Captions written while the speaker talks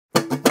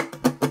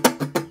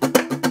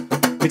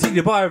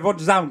Continue to buy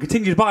Roger's album.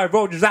 Continue to buy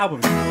Roger's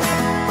album.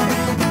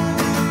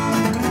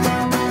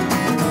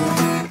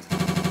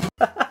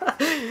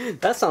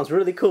 That sounds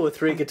really cool with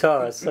 3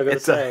 guitars, I gotta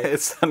say.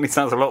 It certainly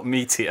sounds a lot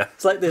meatier.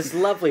 It's like this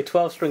lovely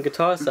 12-string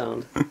guitar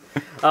sound.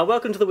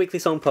 Welcome to the Weekly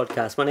Song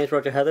Podcast. My name is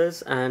Roger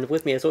Heathers, and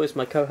with me, as always,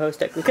 my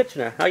co-host, Declan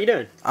Kitchener. How are you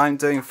doing? I'm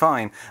doing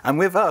fine. And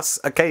with us,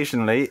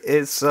 occasionally,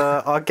 is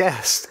our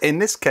guest. In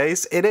this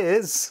case, it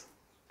is...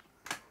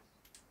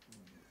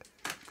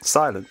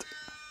 Silent.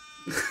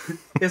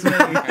 It's me.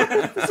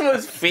 It's the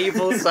most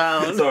feeble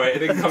sound. Sorry, it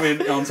didn't come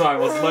in on time. I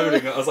was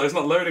loading it. I was like, it's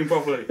not loading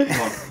properly.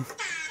 Come on.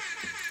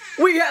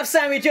 We have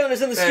Sammy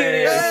Jonas in the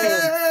studio!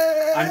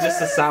 I'm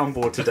just a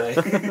soundboard today.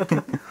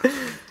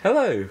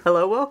 Hello.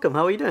 Hello, welcome.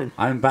 How are you doing?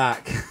 I'm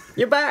back.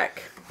 You're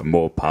back! I'm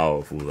more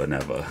powerful than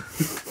ever.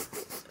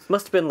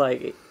 Must have been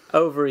like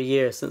over a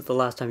year since the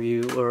last time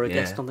you were a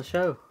guest on the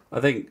show. I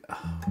think...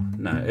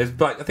 no, it's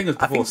like, I think it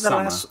was before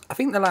summer. I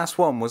think the last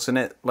one, wasn't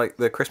it, like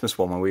the Christmas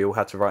one where we all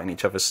had to write in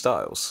each other's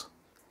styles?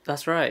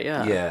 That's right,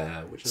 yeah.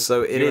 Yeah, which is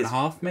so a it year is, and a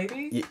half,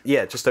 maybe?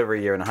 Yeah, just over a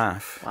year and a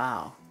half.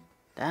 Wow.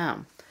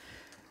 Damn.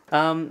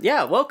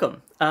 Yeah,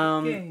 welcome.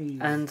 Yay.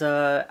 And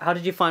how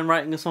did you find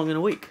writing a song in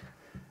a week?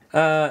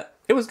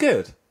 It was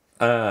good.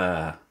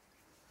 I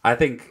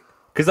think...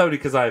 because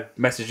I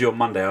messaged you on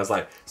Monday, I was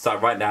like,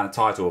 started writing down a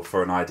title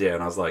for an idea,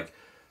 and I was like,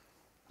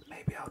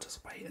 maybe I'll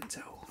just wait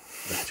until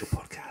the actual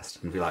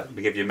podcast and be like,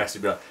 we give you a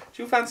message, be like,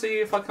 do you fancy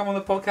if I come on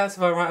the podcast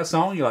if I write a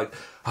song? You're like,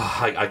 oh,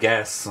 I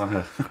guess.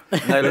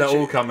 We're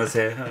all comers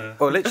here.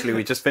 Well, literally,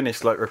 we just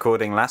finished like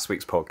recording last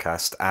week's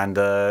podcast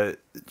and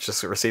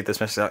just received this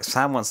message like,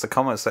 Sam wants to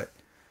come and say,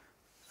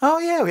 oh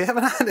yeah, we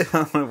haven't had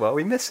him. Well,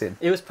 we miss him.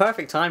 It was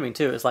perfect timing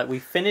too. It's like we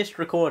finished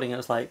recording. It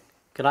was like,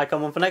 can I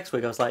come on for next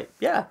week? I was like,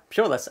 yeah,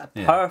 sure. That's a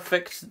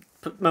perfect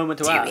moment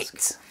to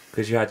ask.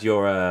 Because you had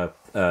your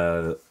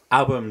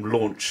album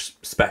launch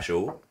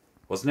special,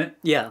 wasn't it?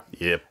 Yeah.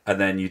 Yep. And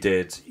then you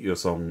did your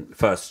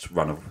first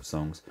run of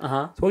songs.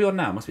 Uh-huh. So what are you on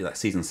now? Must be like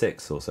season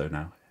 6 or so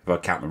now, if I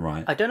count them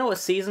right. I don't know what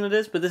season it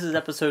is, but this is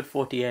episode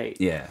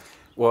 48. Yeah.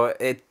 Well,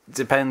 it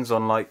depends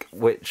on like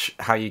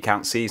how you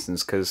count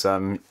seasons, because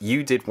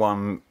you did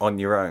one on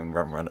your own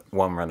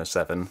one run of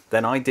 7.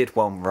 Then I did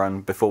one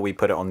run before we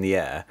put it on the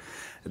air.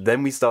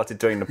 Then we started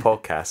doing the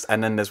podcast,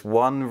 and then there's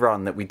one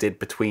run that we did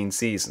between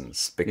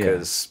seasons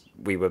because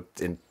we were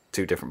in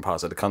 2 different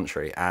parts of the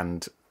country,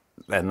 and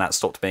then that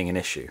stopped being an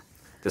issue,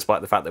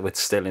 despite the fact that we're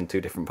still in 2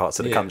 different parts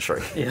of the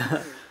country.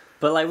 Yeah.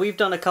 But like we've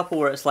done a couple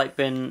where it's like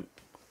been,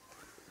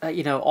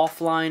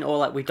 offline, or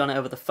like we've done it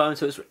over the phone,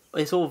 so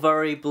it's all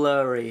very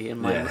blurry in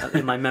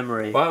my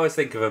memory. Well, I always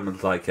think of them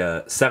as like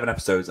 7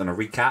 episodes and a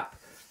recap.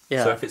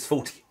 Yeah. So if it's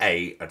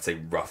 48, I'd say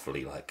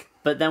roughly like...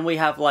 But then we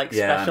have like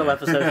special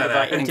episodes with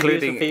like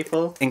interviews with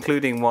people.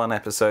 Including one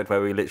episode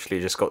where we literally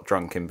just got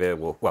drunk in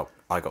Beowulf. Well,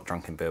 I got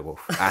drunk in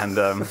Beowulf. And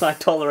I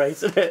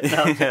tolerated it.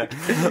 No.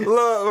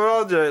 Look,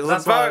 Roger,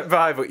 it's about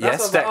Bible.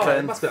 Yes, Declan.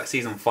 It must be like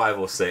season 5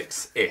 or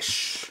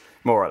 6-ish.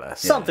 More or less.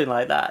 Something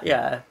like that,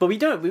 yeah. But we've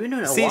been doing it a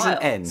while. Season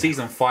end.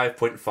 Season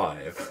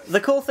 5.5. The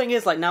cool thing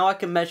is, like, now I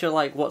can measure,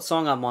 like, what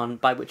song I'm on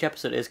by which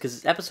episode it is, because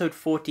it's episode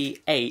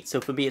 48,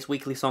 so for me it's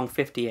Weekly Song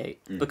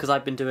 58, because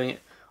I've been doing it.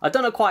 I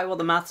don't know quite what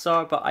the maths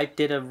are, but I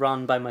did a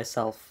run by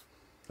myself.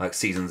 Like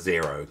season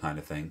 0 kind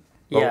of thing.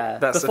 Yeah,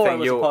 that's the before thing,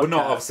 it was a Well, podcast.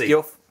 not obviously...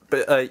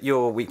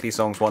 Your weekly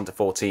songs 1 to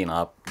 14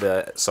 are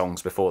the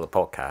songs before the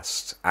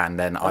podcast, and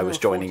then I was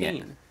joining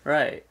 14. in.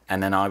 Right.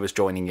 And then I was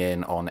joining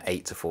in on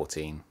 8 to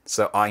 14.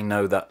 So I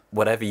know that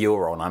whatever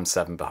you're on, I'm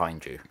 7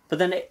 behind you. But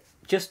then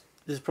this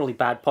is probably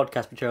bad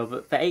podcast material,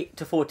 but for 8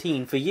 to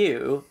 14 for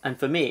you and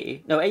for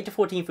me, 8 to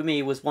 14 for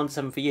me was 1 to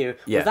 7 for you.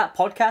 Yeah. Was that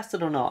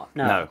podcasted or not?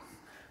 No.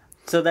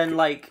 So then,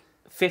 like,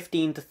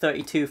 15 to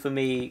 32 for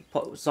me,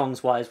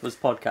 songs-wise, was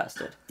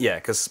podcasted. Yeah,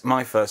 because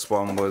my first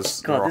one was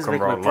God, Rock this is and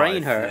making Roll my brain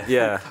Live. hurt.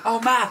 Yeah. Oh,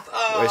 math!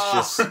 Oh! It's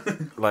just,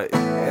 like,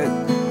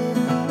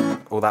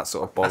 all that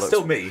sort of bollocks. That's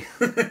still me.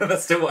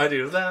 That's still what I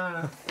do.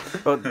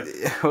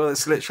 Well,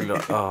 it's literally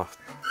like,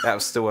 that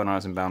was still when I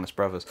was in Boundless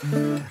Brothers.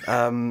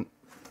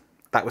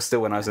 That was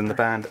still when I was in the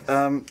band.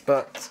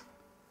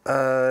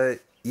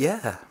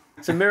 Yeah.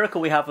 It's a miracle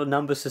we have a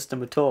number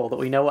system at all, that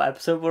we know what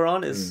episode we're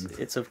on.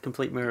 It's a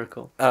complete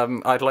miracle.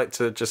 I'd like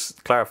to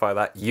just clarify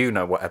that you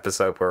know what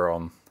episode we're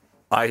on.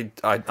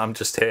 I'm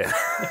just here.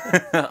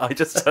 I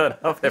just turn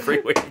up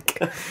every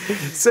week.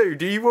 So,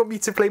 do you want me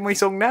to play my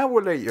song now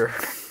or later?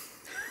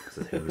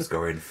 So who's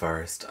going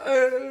first?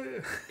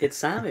 It's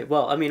Sammy.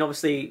 Well, I mean,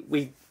 obviously,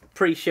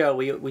 pre-show,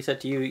 we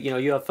said to you,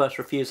 you have first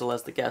refusal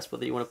as the guest,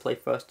 whether you want to play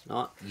first or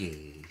not. Yeah.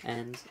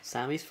 And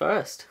Sammy's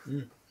first.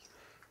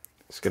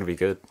 It's going to be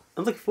good.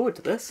 I'm looking forward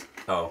to this.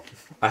 Oh,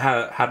 I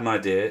had an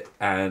idea,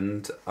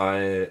 and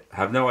I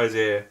have no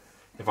idea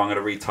if I'm going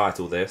to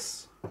retitle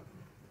this,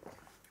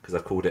 because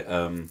I've called it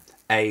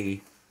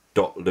A.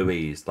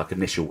 Louise, like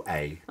initial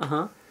A.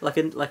 Like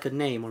a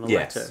name on a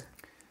Yes. letter.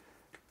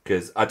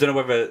 Because I don't know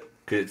whether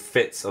it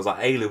fits. I was like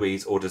A.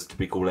 Louise, or just to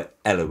be called it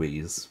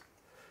Eloise.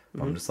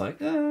 But I'm just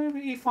like,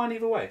 you fine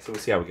either way. So we'll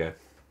see how we go.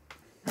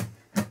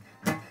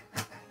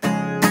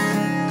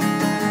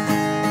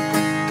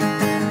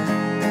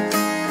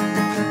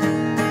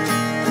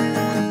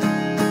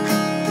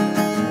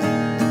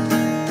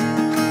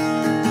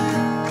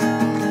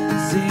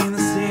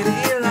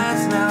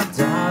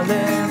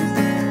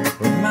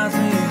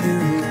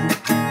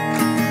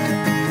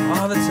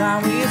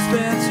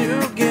 spent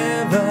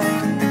together,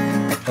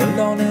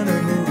 alone in a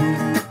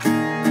room.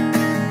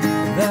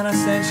 Then I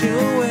sent you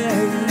away.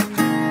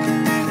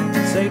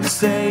 Safe to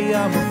say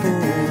I'm a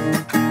fool,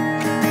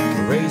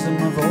 raising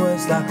my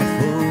voice like a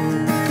fool.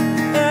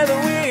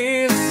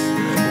 Eloise,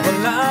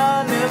 well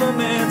I never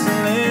meant to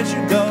let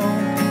you go.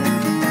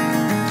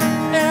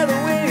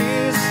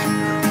 Eloise,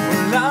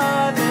 well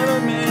I never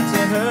meant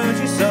to hurt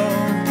you so.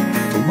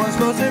 It was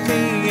supposed to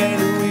be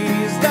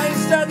Eloise, now you're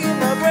stuck in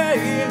my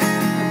brain.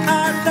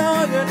 I know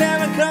you're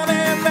never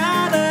coming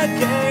round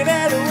again.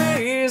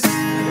 Eloise,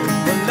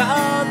 well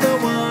I'm the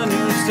one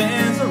who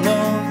stands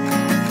alone.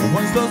 It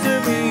was supposed to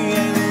be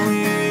Eloise.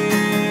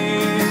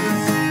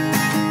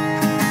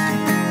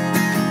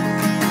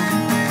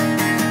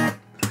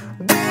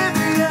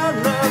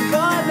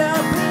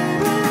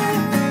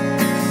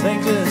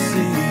 Safe to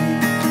see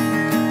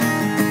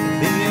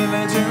the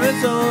adventure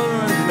is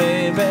over,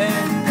 baby.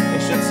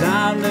 It's your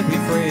time to be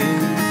free.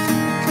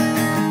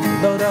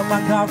 Load up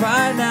my car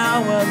right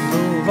now and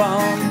move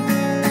on.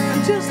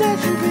 Just let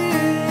you be.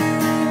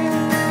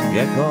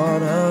 Get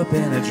caught up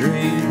in a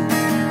dream.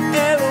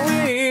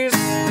 Eloise,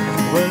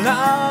 well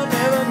I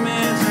never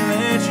meant to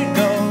let you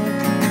go.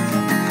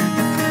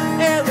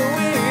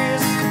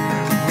 Eloise,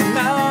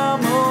 well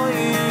I'm all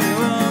here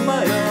on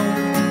my own.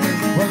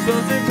 What's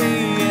supposed to be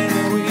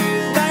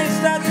Eloise, now you're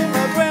stuck in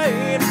my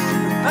brain.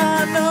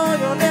 I know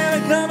you're never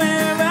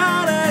coming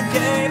around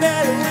again.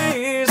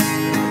 Eloise,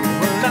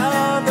 well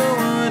I'm the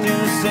one who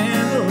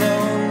stands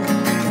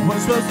alone.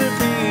 What's supposed to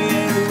be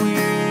Eloise.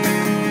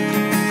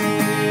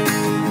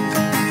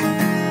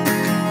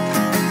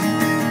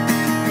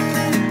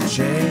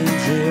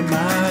 Changing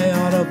my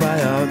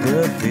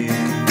autobiography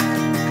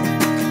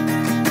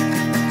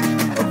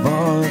of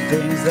all the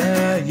things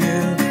that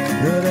you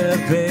could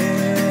have been.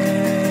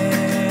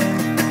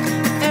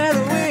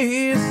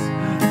 Eloise,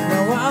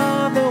 now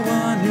I'm the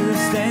one who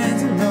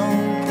stands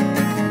alone.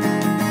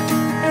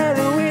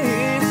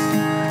 Eloise,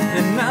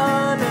 and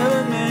I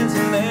never meant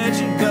to let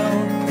you go.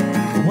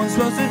 It was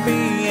supposed to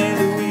be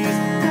Eloise,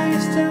 now you're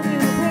stuck in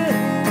the bed.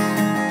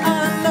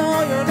 I know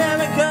you're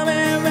never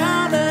coming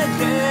round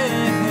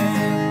again.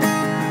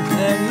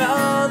 And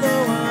I'm the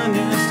one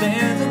who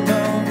stands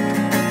alone.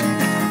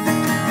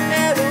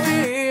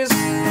 Eloise,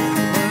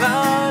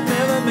 well I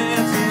never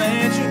meant to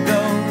let you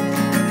go.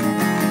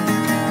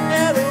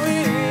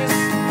 Eloise,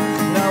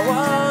 now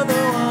I'm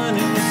the one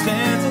who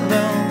stands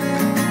alone.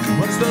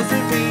 What's supposed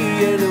to be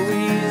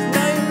Eloise,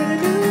 now you're in a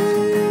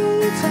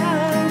new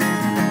town.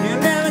 You're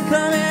never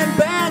coming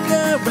back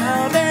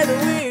around.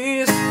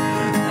 Eloise,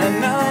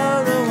 and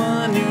I'm the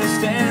one who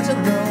stands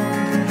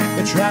alone.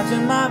 You're trapped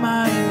in my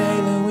mind,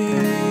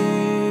 Eloise.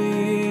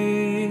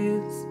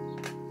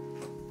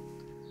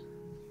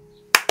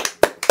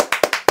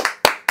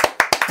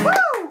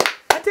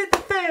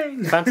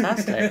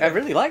 Fantastic. I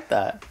really like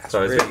that.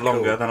 Sorry, it's a really bit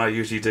longer cool. than I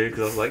usually do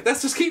because I was like,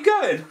 let's just keep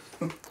going.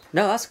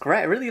 No, that's great.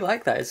 I really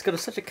like that. It's got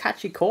such a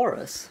catchy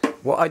chorus.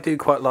 What I do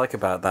quite like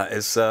about that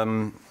is,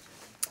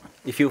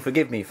 if you'll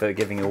forgive me for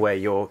giving away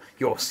your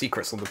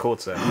secrets on the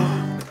chord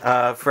zone,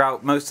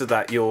 throughout most of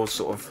that you're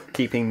sort of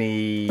keeping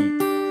the,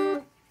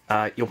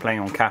 you're playing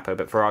on kappa,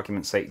 but for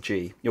argument's sake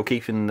G, you're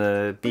keeping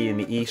the B and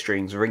the E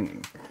strings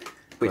ringing,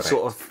 which Right.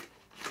 sort of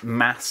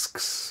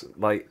masks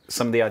like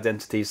some of the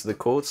identities of the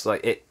chords.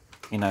 Like it,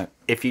 you know,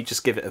 if you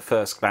just give it a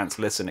first glance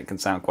listen, it can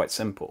sound quite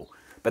simple.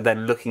 But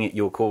then looking at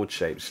your chord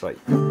shapes, like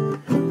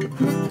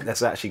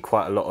there's actually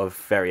quite a lot of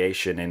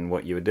variation in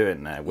what you were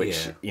doing there,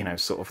 which, Yeah. you know,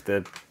 sort of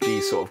the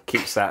G sort of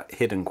keeps that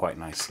hidden quite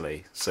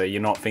nicely. So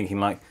you're not thinking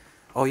like,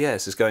 oh yeah,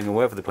 this is going all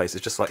over the place.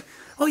 It's just like,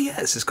 oh yeah,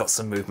 this has got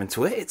some movement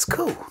to it. It's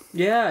cool.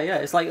 Yeah,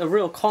 it's like a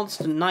real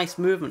constant, nice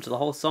movement to the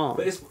whole song.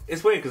 But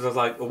it's weird because I was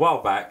like, a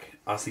while back,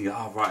 I was thinking,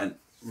 oh,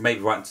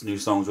 maybe writing some new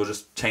songs or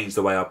just change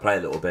the way I play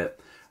a little bit.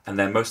 And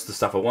then most of the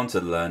stuff I wanted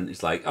to learn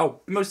is like,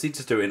 oh, mostly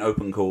just do it in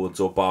open chords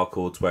or bar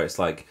chords where it's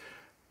like,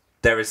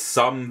 there is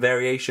some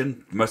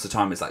variation. Most of the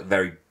time it's like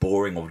very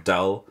boring or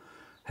dull.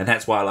 And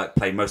that's why I like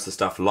play most of the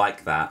stuff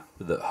like that,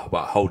 with the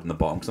holding the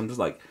bottom. Because I'm just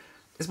like,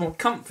 it's more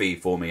comfy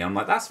for me. I'm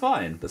like, that's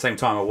fine. At the same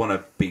time, I want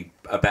to be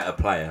a better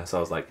player. So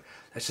I was like,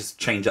 let's just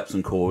change up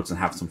some chords and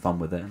have some fun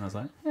with it. And I was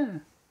like, yeah.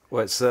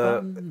 Well, it's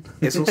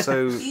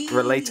also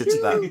related to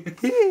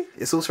that.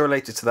 It's also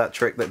related to that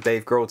trick that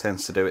Dave Grohl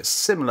tends to do. It's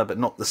similar but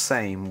not the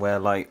same. Where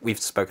like we've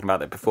spoken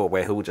about it before,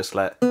 where he'll just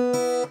let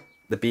the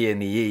B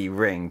and the E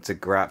ring to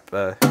grab,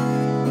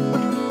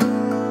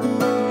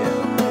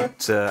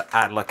 to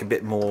add like a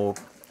bit more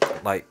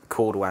like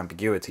chordal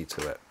ambiguity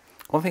to it.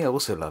 One thing I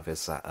also love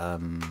is that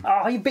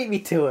Oh, you beat me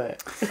to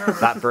it.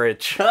 that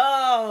bridge.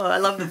 Oh, I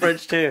love the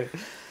bridge too.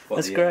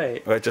 That's the-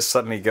 great. Where it just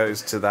suddenly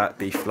goes to that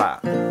B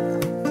flat.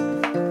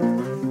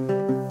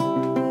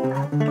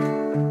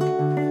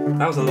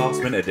 That was a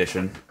last minute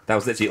edition. That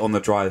was literally on the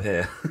drive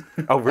here.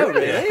 Oh really?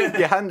 really?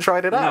 You hadn't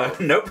tried it out?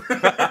 Nope.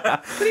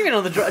 What do you mean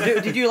on the drive?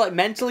 Did you like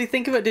mentally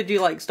think of it? Did you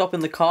like stop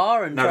in the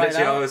car and No, try it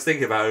literally, I out? was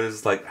thinking about it. It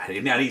was like, I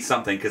need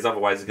something because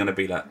otherwise it's going to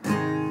be like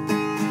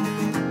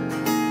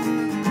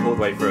all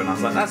the way through. And I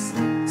was like,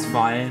 that's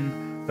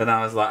fine. But then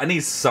I was like, I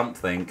need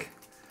something.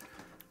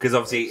 Because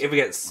obviously, if it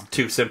gets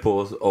too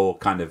simple or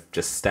kind of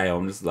just stale,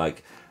 I'm just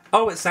like,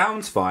 oh, it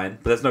sounds fine,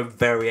 but there's no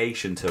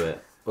variation to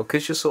it. Well,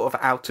 because you're sort of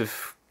out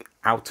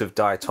of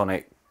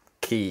diatonic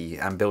key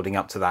and building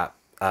up to that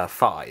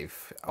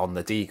 5 on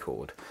the D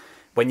chord.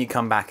 When you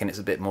come back and it's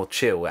a bit more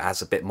chill, it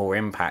has a bit more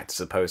impact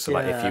as opposed to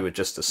like if you were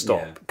just to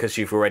stop, because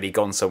you've already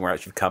gone somewhere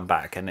else, you've come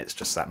back, and it's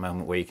just that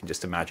moment where you can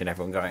just imagine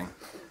everyone going,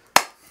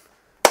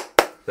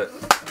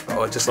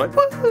 or just like,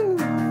 woo!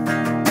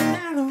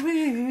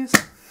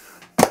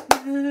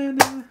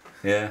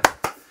 Yeah.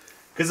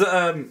 Because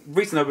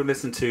recently I've been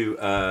listening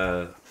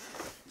to,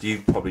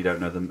 you probably don't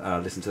know them,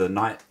 listen to the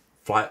Night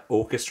Flight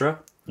Orchestra.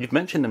 You've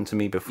mentioned them to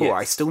me before. Yes.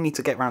 I still need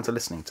to get around to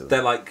listening to them.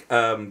 They're like,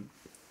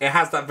 it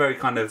has that very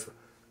kind of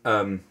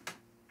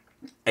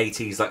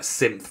 80s like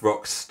synth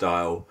rock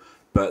style,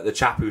 but the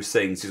chap who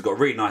sings, he's got a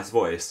really nice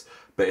voice,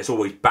 but it's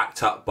always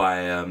backed up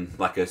by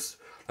like a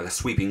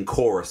sweeping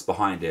chorus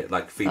behind it,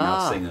 like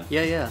female singer.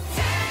 Yeah.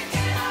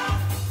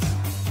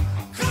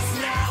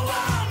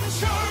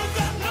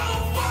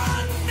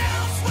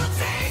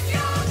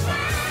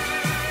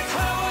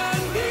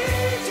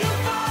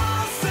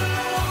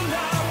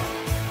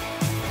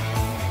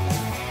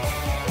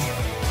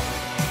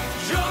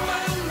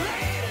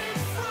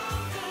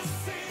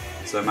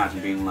 So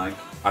imagine being like,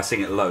 I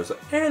sing it low, it's like,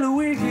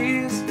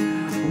 Eloise,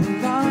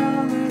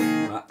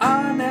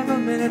 I never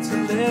meant to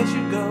let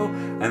you go.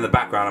 And in the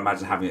background, I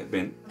imagine having it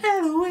being,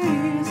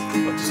 Eloise.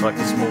 Or just like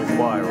a small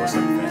choir or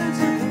something.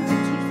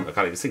 I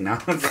can't even sing now.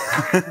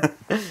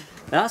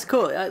 That's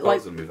cool. I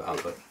was going to move it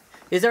up, but...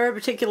 Is there a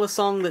particular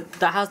song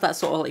that has that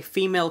sort of like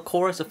female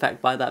chorus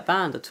effect by that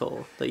band at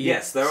all? That you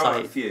Yes, there are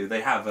a cite? few.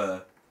 They have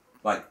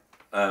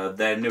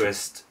their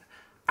newest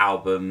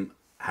album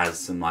has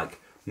some like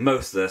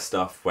most of their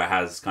stuff where it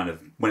has kind of,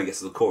 when it gets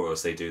to the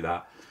chorus they do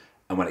that,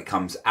 and when it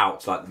comes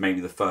out like maybe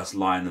the first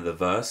line of the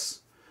verse,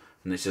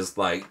 and it's just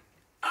like,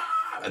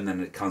 and then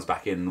it comes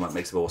back in and it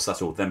makes it more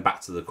subtle, then back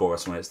to the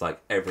chorus when it's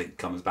like everything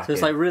comes back So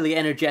it's in. like really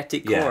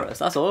energetic chorus.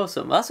 That's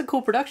awesome. That's a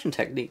cool production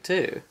technique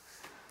too.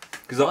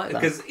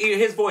 Because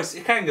his voice,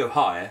 it can go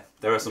high.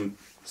 There are some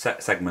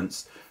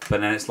segments,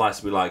 but then it's nice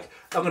to be like,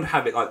 I'm going to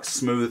have it like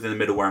smooth in the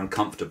middle where I'm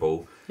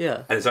comfortable.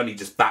 Yeah. And it's only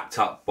just backed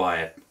up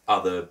by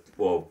other,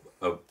 or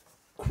a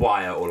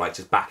choir or like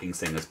just backing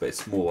singers, but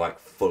it's more like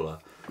fuller.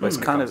 Well, it's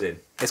kind of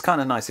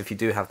nice if you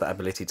do have that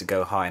ability to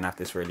go high and have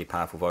this really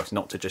powerful voice,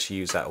 not to just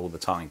use that all the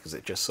time, because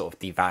it just sort of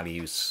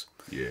devalues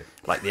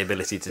like the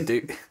ability to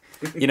do,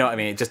 you know what I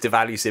mean? It just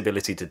devalues the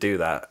ability to do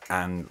that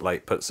and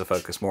like puts the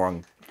focus more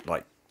on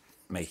like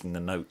making the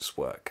notes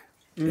work,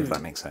 if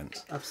that makes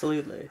sense.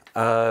 Absolutely.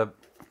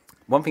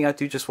 One thing I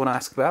do just want to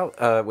ask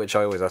about, which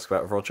I always ask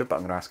about with Roger, but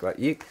I'm going to ask about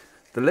you,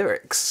 the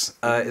lyrics.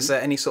 Is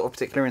there any sort of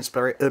particular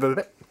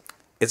inspiration?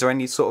 Is there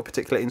any sort of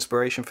particular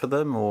inspiration for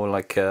them, or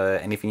like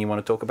anything you want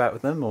to talk about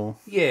with them, or?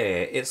 Yeah,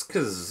 it's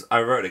because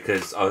I wrote it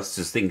because I was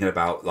just thinking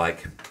about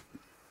like,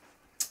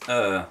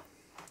 trying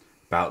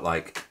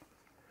to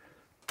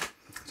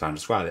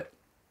describe it.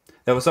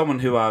 There was someone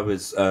who I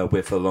was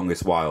with for the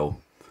longest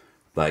while,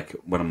 like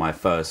one of my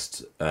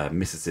first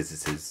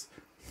mistresses.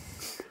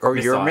 Or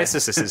your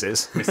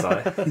mistresses.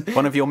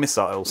 One of your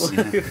missiles.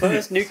 Your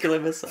first nuclear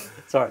missile.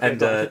 Sorry.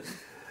 And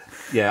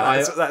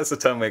yeah, that's the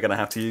term we're going to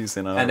have to use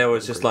in our... And there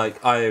was just like,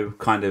 I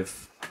kind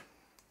of...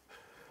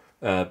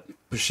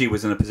 she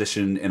was in a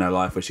position in her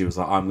life where she was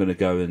like, I'm going to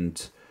go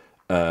and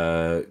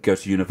go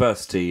to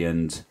university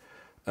and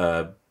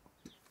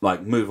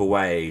like move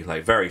away,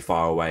 like very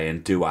far away,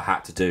 and do what I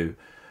had to do.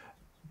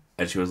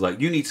 And she was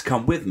like, you need to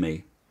come with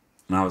me.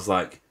 And I was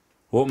like,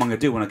 what am I going to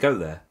do when I go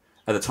there?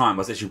 At the time, I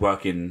was actually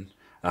working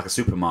like a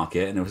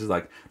supermarket, and it was just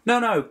like,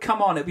 no,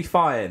 come on, it'll be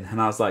fine.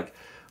 And I was like,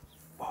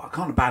 well, I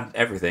can't abandon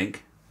everything.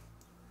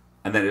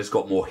 And then it just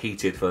got more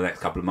heated for the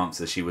next couple of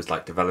months as she was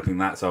like developing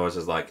that. So I was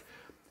just like,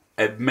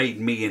 it made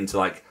me into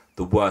like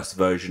the worst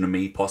version of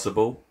me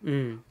possible,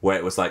 where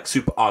it was like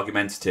super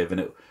argumentative,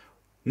 and it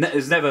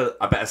was never,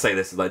 I better say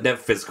this, like never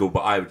physical,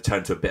 but I would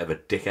turn to a bit of a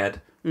dickhead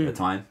at the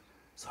time.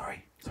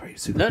 Sorry,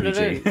 super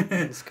PG. No,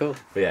 it's cool.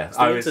 But yeah, it's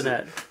the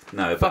internet.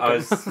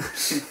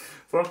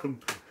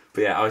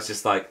 But yeah, I was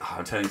just like,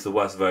 I'm turning to the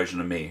worst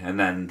version of me. And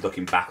then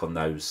looking back on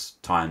those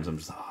times, I'm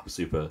just like, I'm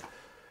super...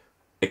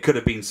 It could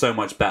have been so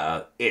much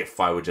better if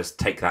I would just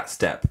take that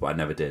step, but I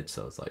never did.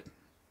 So it's like,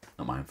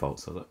 not my own fault.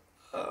 So I was like,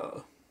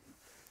 oh.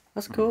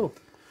 That's cool.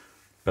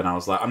 But I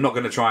was like, I'm not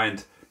going to try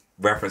and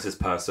reference this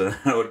person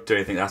or do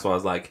anything. That's why I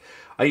was like,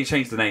 I need to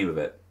change the name of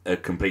it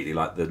completely,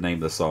 like the name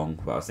of the song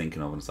that I was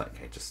thinking of. And I was like,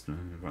 okay, just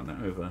run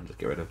that over and just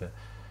get rid of it.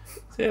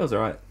 So yeah, it was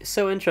alright. It's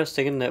so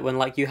interesting, isn't it, when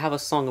like you have a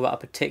song about a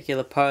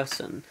particular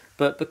person,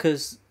 but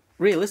because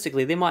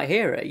realistically they might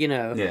hear it, you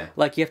know? Yeah.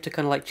 Like you have to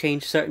kind of like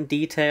change certain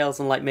details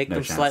and like make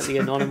them slightly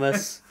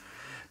anonymous.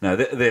 No,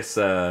 this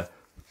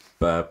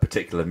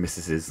particular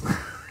Mrs.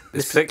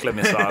 This particular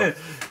missile.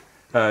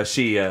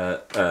 She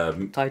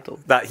Title.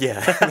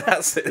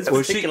 That's it.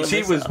 well,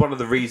 she was one of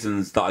the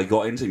reasons that I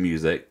got into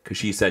music, because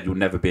she said you'll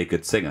never be a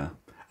good singer,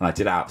 and I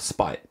did it out of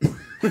spite.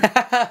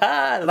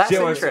 That's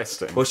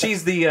interesting. Well,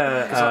 she's the.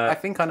 I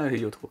think I know who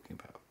you're talking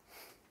about.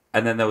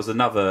 And then there was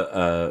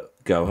another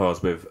girl who I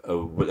was with a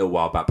little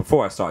while back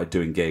before I started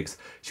doing gigs.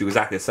 She was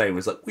exactly the same. It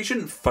was like, we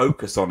shouldn't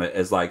focus on it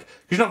as like,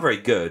 you're not very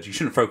good. You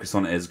shouldn't focus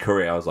on it as a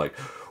career. I was like,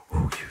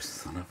 oh, you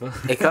son of a...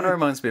 It kind of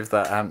reminds me of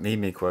that Aunt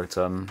Mimi quote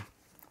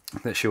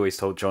that she always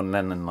told John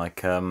Lennon,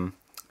 like, a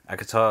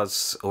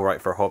guitar's all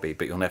right for a hobby,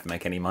 but you'll never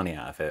make any money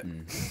out of it.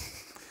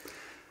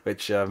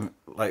 Which,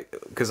 like,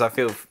 because I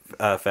feel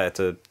fair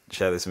to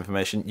share this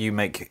information, you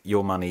make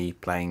your money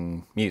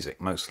playing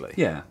music, mostly.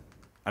 Yeah.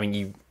 I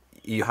mean,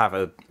 you have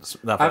I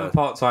have a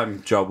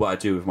part-time job, what I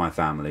do with my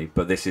family,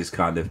 but this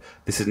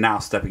is now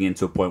stepping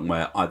into a point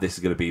where this is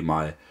going to be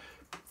my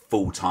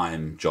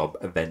full-time job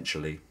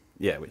eventually.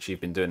 Yeah, which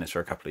you've been doing this for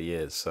a couple of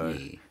years, so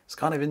it's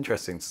kind of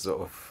interesting to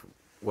sort of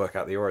work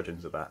out the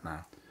origins of that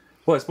now.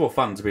 Well, it's more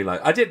fun to be like,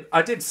 I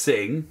did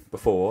sing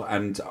before,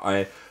 and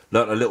I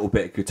learnt a little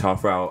bit of guitar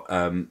for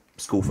our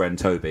school friend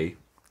Toby.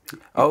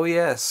 Oh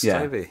yes, Yeah.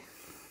 Toby.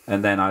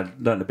 And then I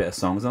learnt a bit of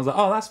songs, and I was like,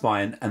 oh, that's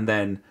fine. And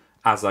then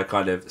as I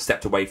kind of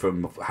stepped away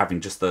from having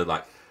just the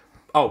like,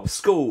 oh,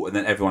 school, and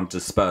then everyone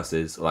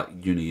disperses, like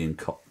uni and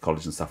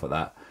college and stuff like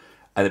that,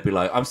 and they'd be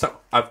like, I'm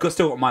stuck.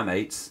 Still got my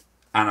mates,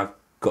 and I've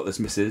got this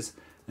missus,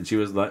 and she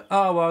was like,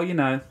 oh well, you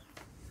know,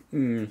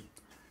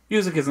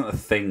 music isn't a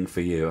thing for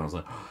you. And I was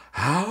like,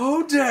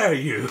 how dare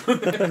you?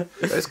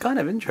 It's kind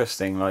of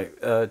interesting, like.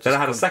 Then I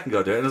had a second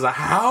go do it, and I was like,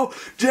 how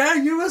dare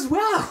you as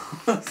well?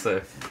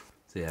 so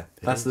yeah,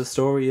 that's the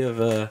story of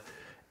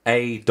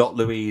A.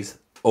 Louise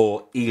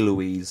or E.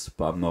 Louise,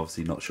 but I'm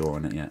obviously not sure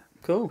on it yet.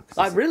 Cool.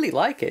 I really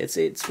like it.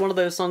 It's one of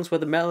those songs where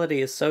the melody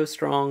is so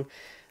strong.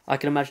 I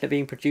can imagine it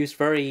being produced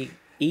very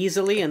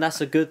easily, and that's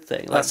a good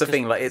thing. That's the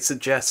thing, like, it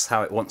suggests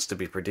how it wants to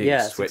be produced,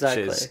 Yes, which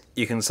exactly. is,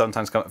 you can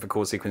sometimes come up with a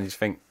chord sequence and you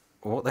think,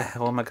 what the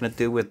hell am I going to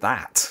do with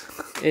that?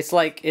 It's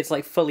like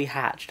fully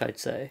hatched, I'd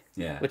say.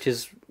 Yeah. Which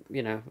is,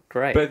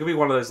 great. But it could be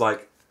one of those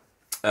like,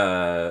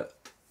 one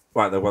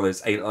of those one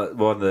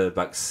of the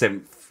like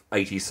synth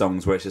 80s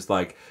songs where it's just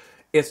like,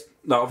 it's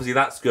like, obviously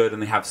that's good, and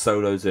they have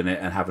solos in it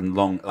and having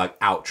long like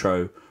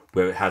outro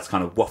where it has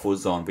kind of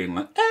waffles on, being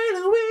like,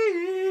 Eloise.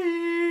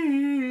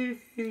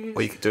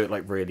 Or you could do it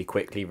like really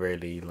quickly,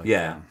 really like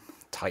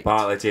tight. But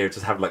I like the idea of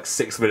just have like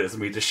 6 minutes of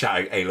me just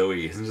shouting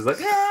Eloise and just like,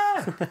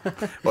 yeah.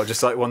 Or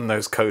just like one of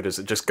those coders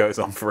that just goes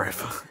on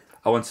forever.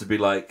 I wanted to be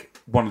like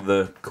one of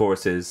the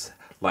choruses,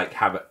 like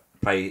have it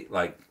play,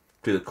 like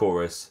do the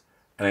chorus,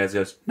 and it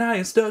goes, now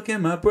you're stuck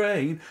in my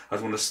brain. I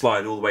just want to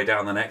slide all the way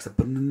down the next,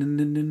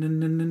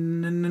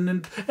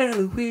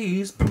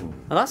 Eloise.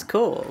 Oh, that's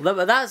cool.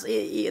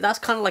 That's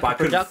kind of like But a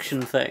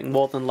production thing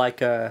more than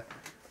like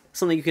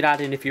something you could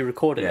add in if you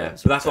recorded Yeah,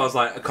 it. but that's why I was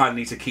like, I kind of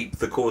need to keep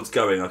the chords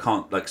going. I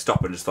can't like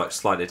stop and just like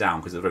slide it down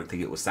because I don't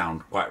think it will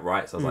sound quite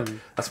right. So I was like,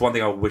 that's one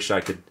thing I wish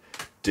I could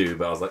do,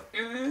 but I was like,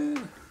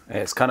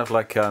 It's kind of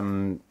like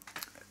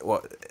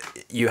what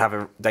you have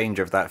a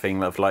danger of that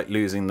thing of like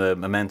losing the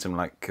momentum,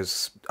 like,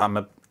 because I'm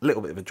a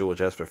little bit of a George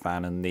Ezra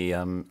fan, and the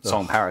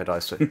song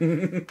Paradise,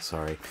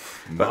 sorry,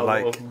 but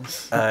like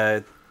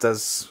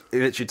it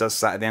literally does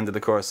that at the end of the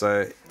chorus.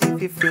 So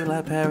if you feel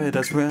like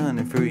paradise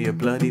running through your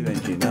bloody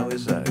veins, you know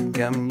it's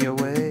coming your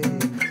way.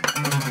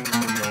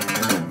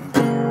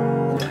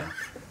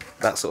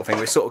 That sort of thing,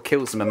 which sort of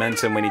kills the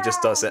momentum when he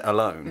just does it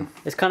alone.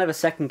 It's kind of a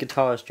second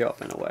guitarist job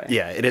in a way.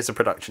 Yeah, it is a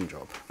production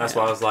job. that's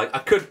why I was like, I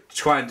could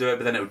try and do it,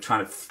 but then it would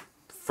kind of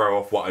throw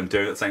off what I'm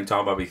doing at the same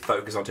time. I'd be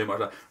focused on too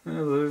much. Like,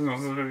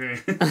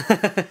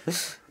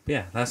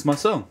 yeah, that's my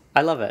song.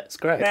 I love it. It's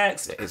great.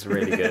 Next. It's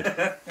really good.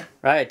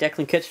 Right,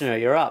 Declan Kitchener,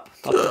 you're up.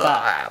 Off the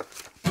bat.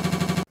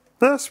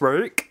 That's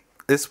right.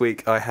 This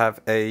week I have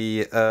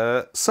a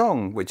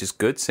song, which is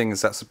good, seeing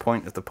as that's the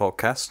point of the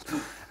podcast.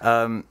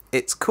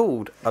 It's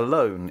called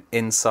Alone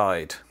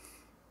Inside.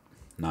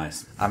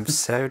 Nice. I'm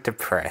so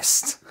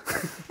depressed.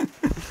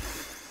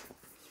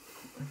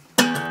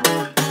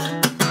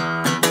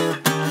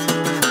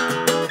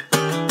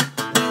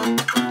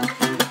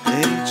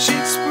 Each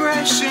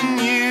expression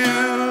you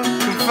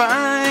can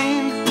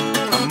find,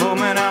 a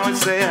moment I would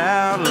say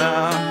out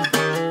loud.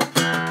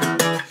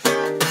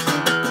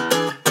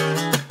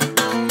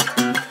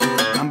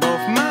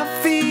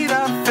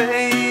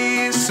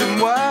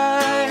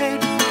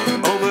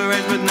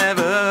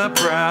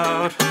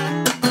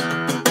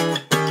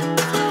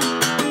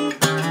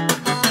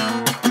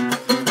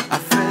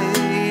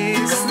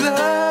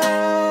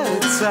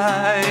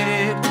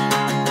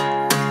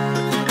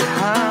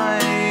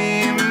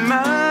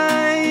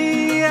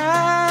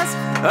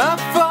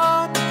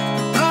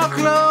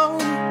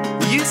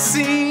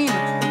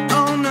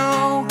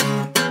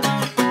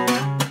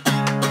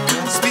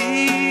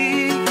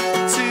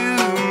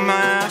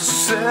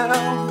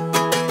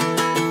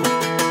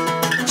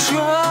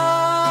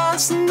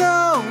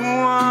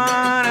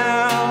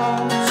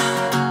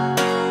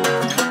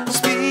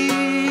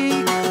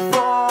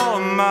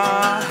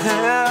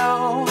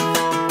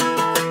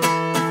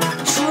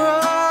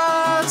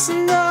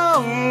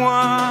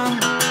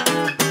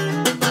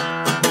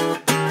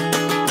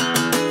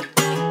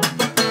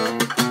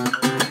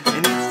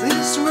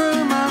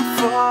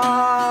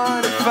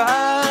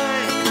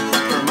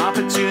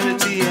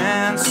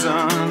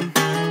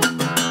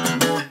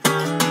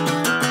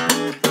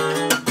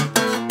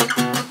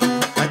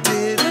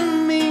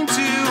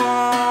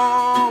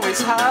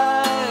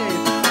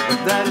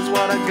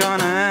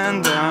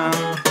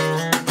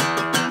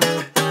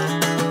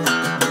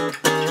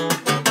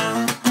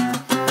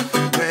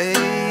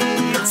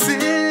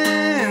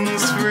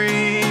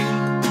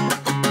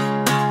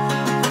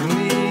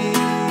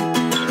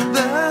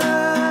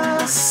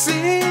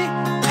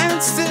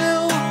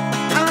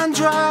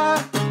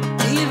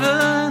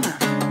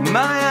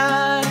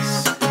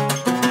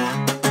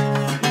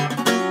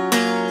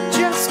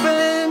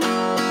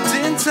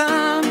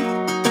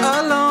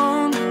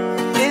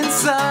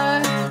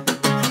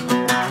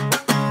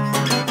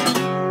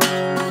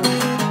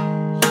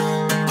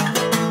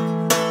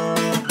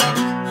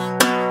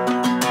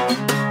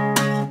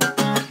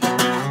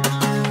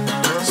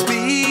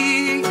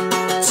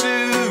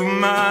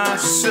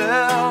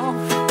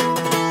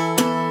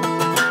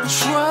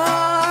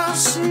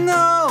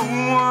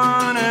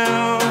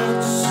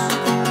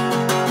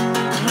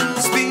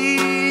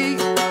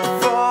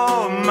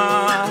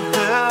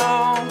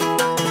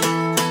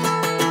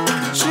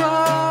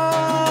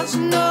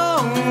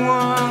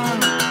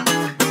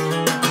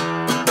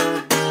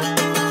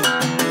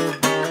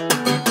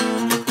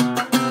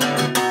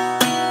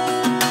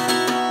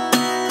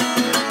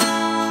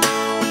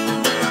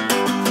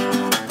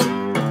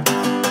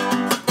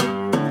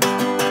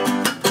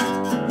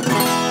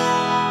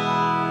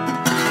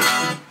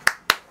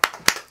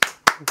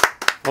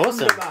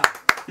 Awesome.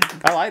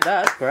 I like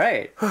that. That's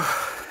great.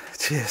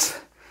 Cheers.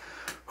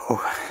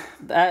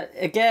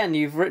 Again,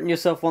 you've written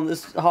yourself one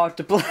that's hard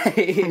to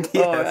play.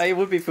 Oh, it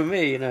would be for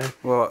me, you know.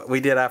 Well, we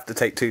did have to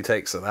take 2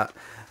 takes of that.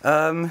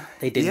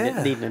 They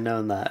didn't need to have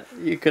known that.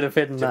 You could have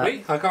hidden that.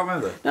 Wait, I can't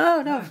remember.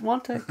 No,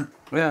 one take.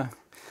 Yeah.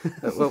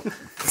 Well,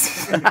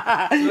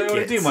 I want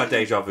to do my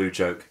deja vu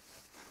joke.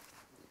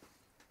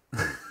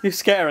 You're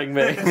scaring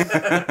me.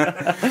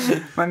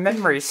 my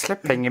memory's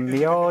slipping in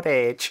the old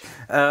age.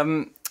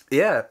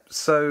 Yeah,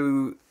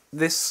 so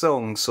this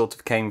song sort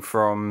of came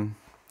from...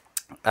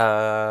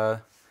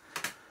 well,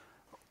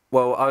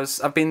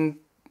 I've been...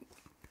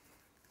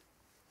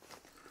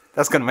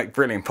 That's going to make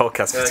brilliant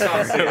podcast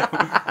material.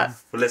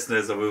 For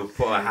listeners, we'll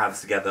put our hands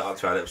together up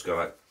to our lips, go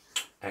like,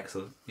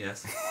 excellent,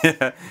 yes.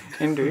 Yeah,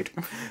 indeed.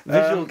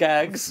 Visual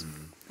gags.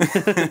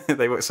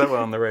 They work so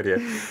well on the radio.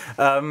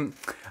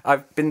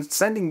 I've been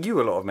sending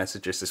you a lot of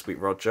messages this week,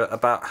 Roger,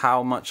 about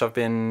how much I've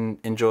been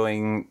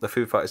enjoying the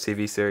Foo Fighters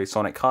TV series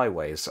Sonic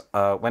Highways.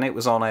 When it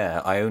was on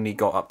air, I only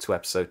got up to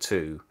episode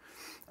 2.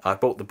 I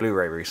bought the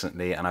Blu-ray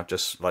recently, and I've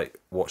just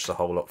watched the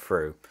whole lot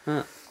through.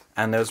 Huh.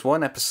 And there was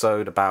one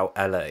episode about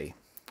LA,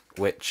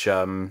 which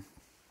had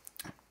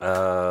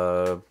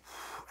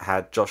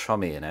Josh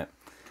Homme in it,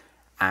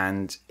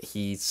 and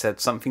he said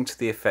something to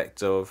the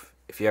effect of,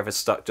 if you ever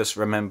stuck, just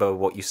remember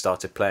what you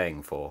started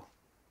playing for.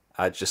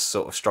 I just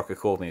sort of struck a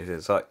chord with me.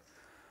 It's like,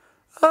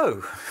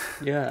 oh,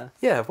 yeah,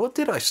 what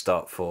did I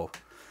start for?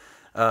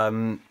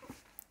 And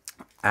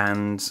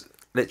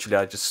literally,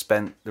 I just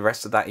spent the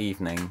rest of that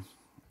evening.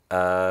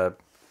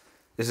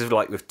 This is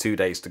with 2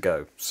 days to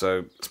go.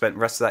 So spent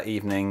the rest of that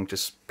evening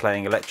just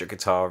playing electric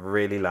guitar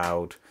really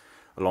loud,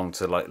 along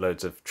to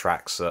loads of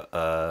tracks that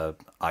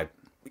I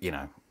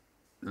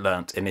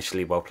learnt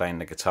initially while playing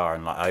the guitar,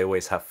 and I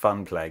always have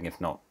fun playing, if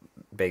not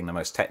being the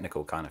most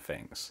technical kind of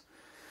things.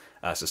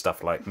 So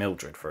stuff like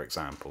Mildred, for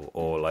example,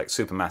 or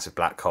Supermassive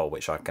Black Hole,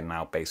 which I can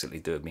now basically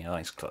do with my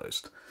eyes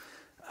closed.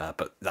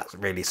 But that's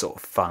really sort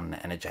of fun,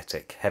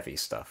 energetic, heavy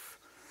stuff,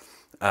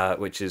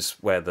 which is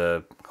where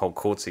the whole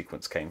chord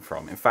sequence came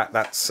from. In fact,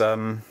 that's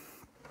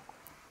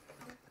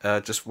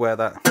just where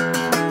that...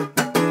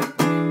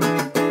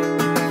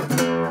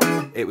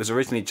 It was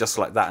originally just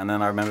like that, and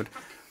then I remembered,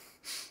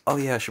 oh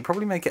yeah, I should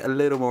probably make it a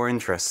little more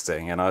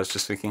interesting. And I was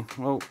just thinking,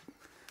 well,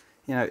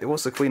 it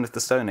was the Queen of the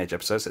Stone Age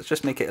episode, so let's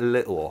just make it a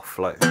little off,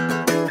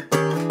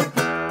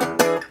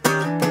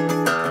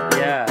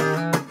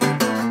 Yeah.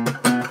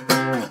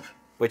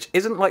 Which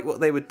isn't like what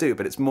they would do,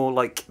 but it's more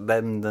like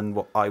them than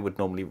what I would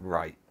normally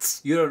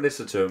write. You don't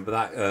listen to them, but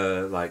that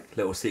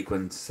little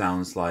sequence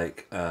sounds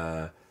like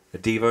a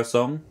Devo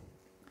song.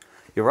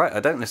 You're right, I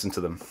don't listen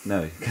to them.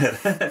 No.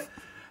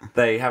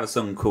 They have a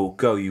song called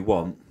Go You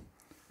Want,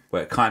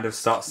 where it kind of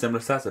starts similar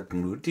to that.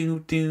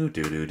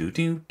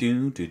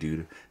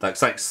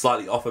 Something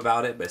slightly off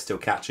about it, but it's still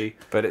catchy.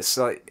 But it's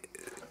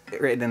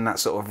written in that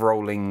sort of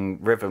rolling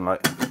rhythm,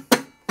 like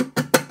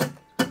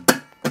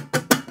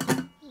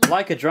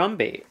a drum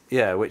beat.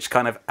 Yeah, which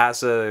kind of,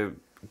 as a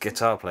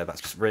guitar player, that's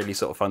just really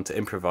sort of fun to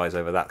improvise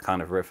over that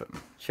kind of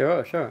rhythm.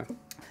 Sure.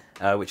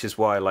 Which is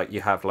why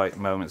you have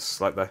moments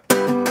like that.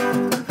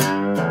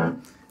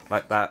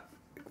 Like that.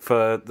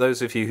 For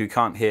those of you who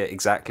can't hear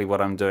exactly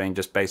what I'm doing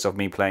just based off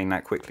me playing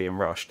that quickly and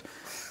rushed,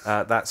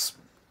 that's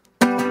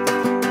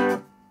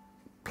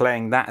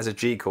playing that as a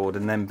G chord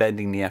and then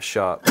bending the F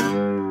sharp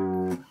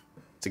to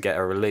get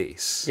a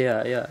release.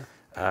 Yeah.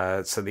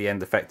 So the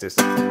end effect is...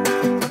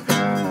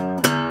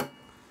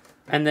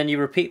 And then you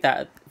repeat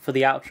that for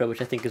the outro,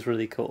 which I think is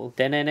really cool.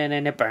 Yeah,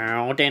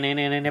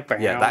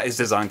 that is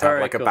designed to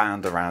have a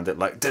band around it,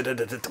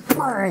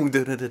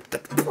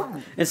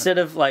 instead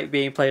of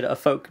being played at a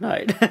folk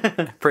night.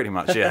 Pretty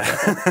much, yeah.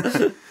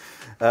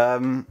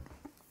 And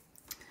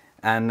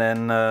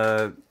then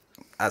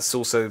that's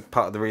also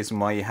part of the reason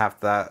why you have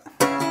that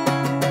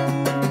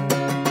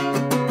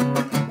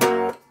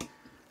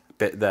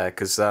bit there,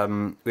 because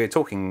we were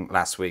talking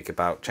last week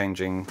about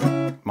changing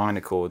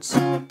minor chords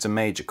to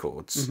major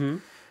chords. Mm-hmm.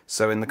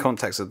 So in the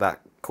context of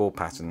that chord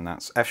pattern,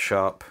 that's F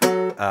sharp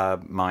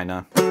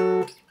minor,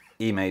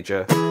 E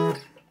major,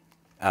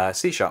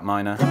 C sharp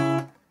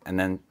minor, and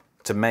then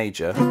to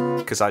major,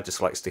 because I just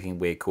like sticking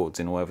weird chords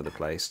in all over the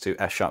place, to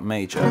F sharp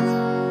major,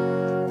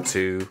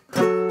 to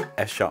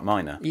F sharp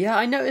minor. Yeah,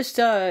 I noticed,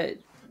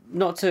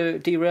 not to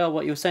derail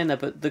what you were saying there,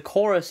 but the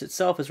chorus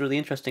itself is really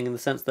interesting in the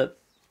sense that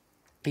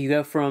you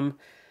go from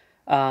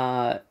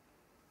A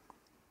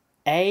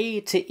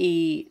to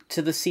E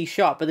to the C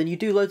sharp, but then you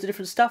do loads of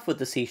different stuff with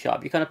the C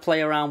sharp. You kind of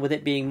play around with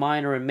it being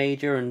minor and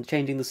major and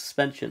changing the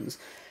suspensions,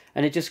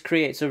 and it just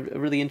creates a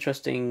really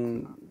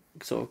interesting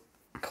sort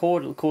of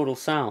chordal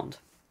sound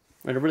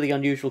and a really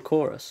unusual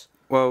chorus.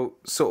 Well,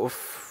 sort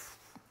of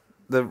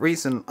the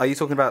reason... Are you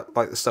talking about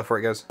the stuff where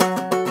it goes...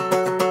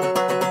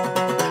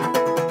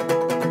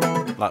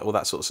 all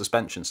that sort of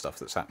suspension stuff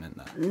that's happening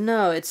there?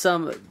 No, it's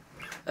obviously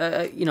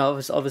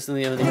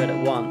they only heard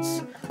it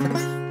once.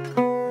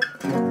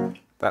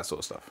 That sort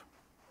of stuff.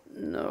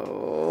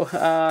 No,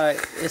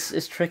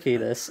 it's tricky.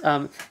 This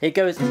it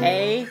goes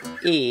A,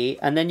 E,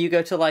 and then you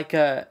go to like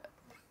a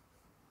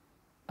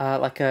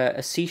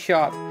C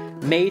sharp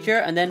major,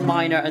 and then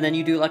minor, and then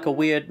you do like a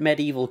weird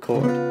medieval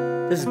chord.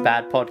 This is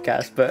bad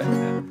podcast, but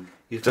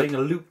He's playing a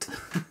lute.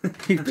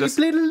 he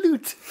played a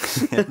lute.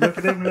 Look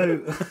at him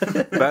lute.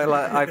 But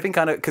like, I think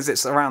I know because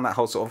it's around that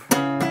whole sort of.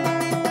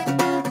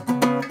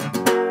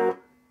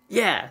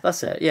 Yeah,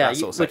 that's it. Yeah, That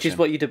sort of which is section.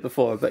 what you did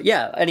before. But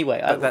yeah,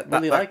 anyway, I That-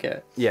 really that- like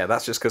it. Yeah,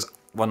 that's just because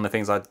one of the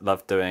things I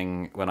love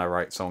doing when I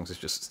write songs is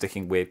just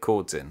sticking weird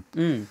chords in.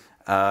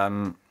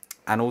 And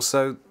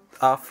also,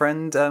 our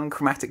friend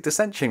Chromatic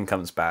Dissension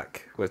comes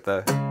back with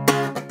the.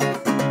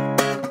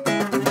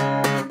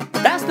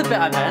 That's the bit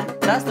I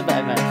meant. That's the bit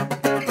I meant.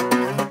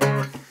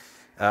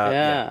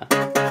 Yeah.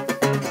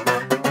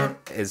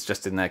 Is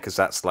just in there because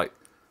that's like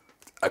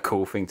a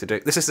cool thing to do.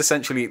 This is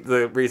essentially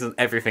the reason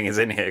everything is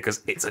in here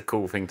because it's a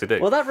cool thing to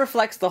do. Well, that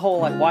reflects the whole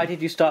like, why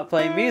did you start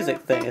playing music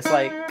thing? It's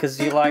like because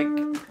you like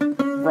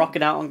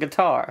rocking out on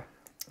guitar.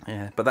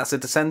 Yeah, but that's a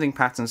descending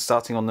pattern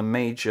starting on the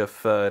major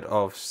third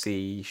of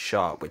C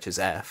sharp, which is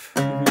F.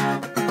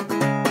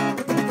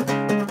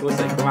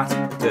 Also,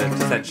 Chromatic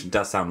Dissension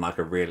does sound like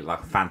a really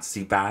like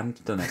fantasy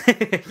band, doesn't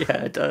it?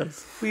 Yeah, it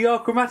does. We are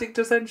Chromatic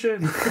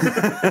Dissension.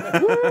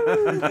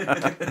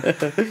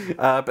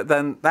 But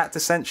then that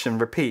dissension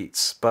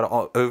repeats, but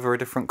over a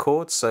different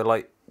chord. So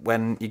like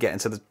when you get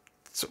into the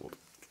sort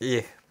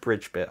of,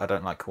 bridge bit, I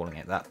don't like calling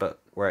it that, but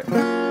where it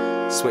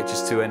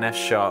switches to an F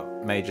sharp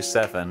major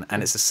 7,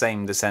 and it's the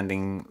same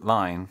descending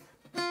line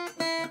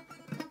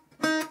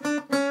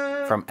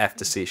from F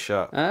to C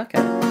sharp. Okay.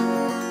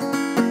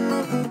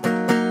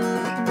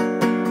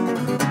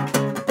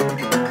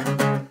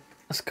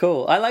 That's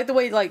cool. I like the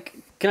way, like,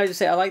 can I just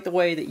say, I like the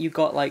way that you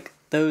got, like,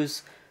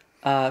 those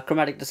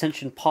chromatic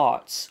dissension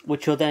parts,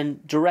 which are then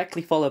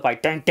directly followed by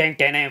ding, ding,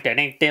 ding, ding,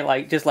 ding, ding,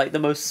 like, just like the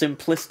most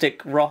simplistic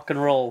rock and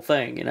roll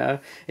thing, you know?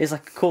 It's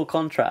like a cool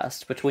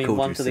contrast between Called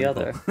one you to the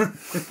other.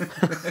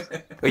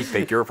 We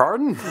beg your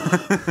pardon?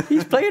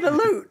 He's playing a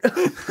lute! Look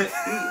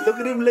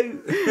at him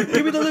loot.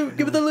 Give me the lute!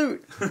 Give me the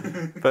lute!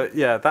 But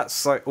yeah,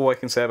 that's like all I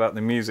can say about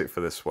the music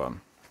for this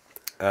one.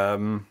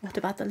 What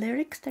about the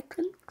lyrics,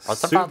 Declan?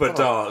 Super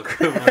dark.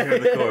 When I hear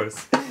the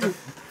chorus.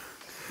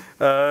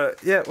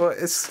 Yeah, well,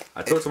 it's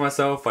I talk to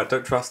myself. I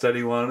don't trust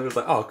anyone. It was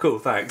like, oh, cool,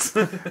 thanks.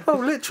 oh,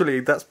 literally,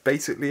 that's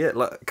basically it.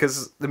 Like,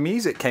 because the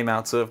music came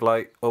out of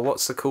like, well,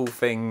 what's the cool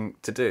thing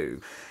to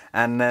do,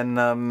 and then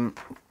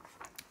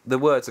the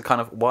words are kind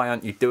of, why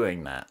aren't you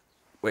doing that?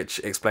 Which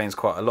explains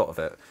quite a lot of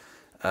it.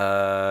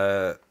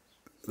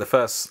 The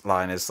first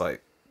line is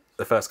like,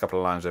 the first couple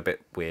of lines are a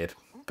bit weird,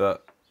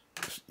 but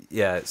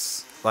yeah,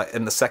 it's like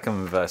in the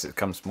second verse it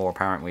becomes more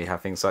apparent. We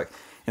have things like,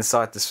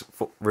 inside this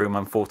room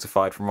I'm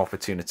fortified from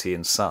opportunity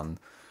and sun,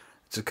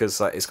 because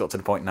like it's got to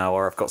the point now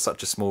where I've got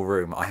such a small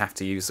room I have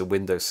to use the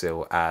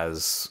windowsill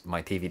as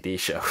my DVD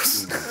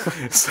shelves.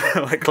 So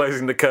like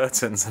closing the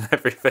curtains and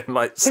everything,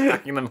 like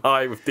stacking them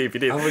high with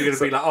DVDs. Are we going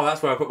to be like, oh,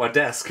 that's where I put my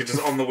desk,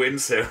 just on the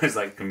windowsill. It's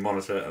like a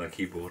monitor and a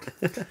keyboard.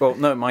 Well,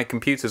 no, my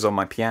computer's on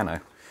my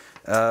piano.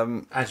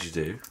 As you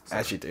do.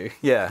 As you do,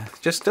 yeah.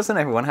 Just doesn't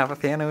everyone have a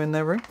piano in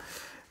their room?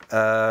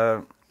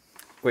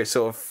 Which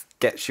sort of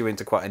gets you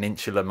into quite an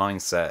insular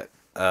mindset,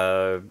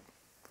 and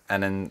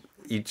then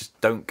you just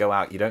don't go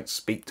out, you don't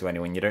speak to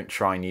anyone, you don't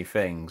try new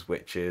things,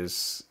 which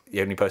is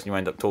the only person you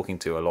end up talking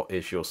to a lot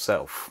is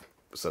yourself.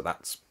 So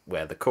that's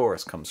where the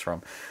chorus comes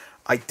from.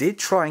 I did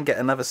try and get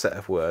another set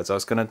of words. I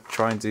was going to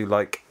try and do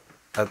like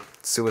a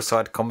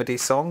suicide comedy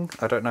song.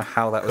 I don't know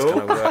how that was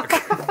going to work.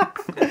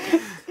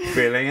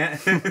 Feeling it.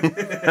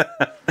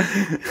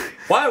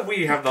 Why do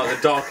we have like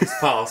the darkest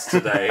past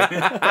today?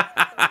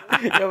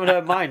 You haven't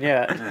heard mine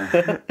yet.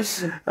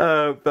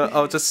 But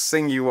I'll just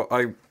sing you what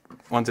I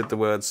wanted the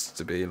words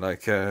to be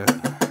like. A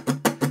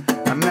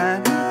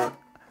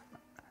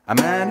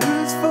man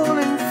who's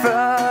falling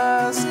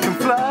fast can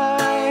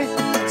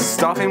fly,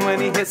 stopping when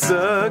he hits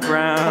the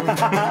ground.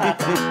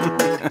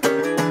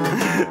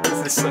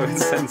 This is so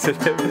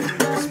insensitive.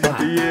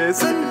 He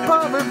isn't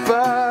bothered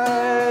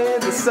by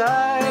the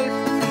sight,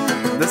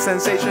 the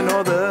sensation,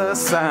 or the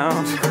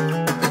sound.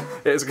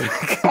 It's going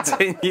to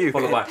continue.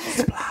 Followed by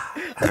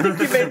I think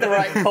you made the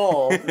right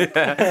call.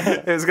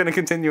 Yeah, it was going to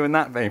continue in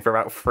that vein for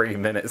about 3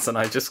 minutes, and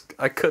I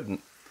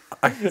couldn't.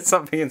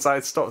 Something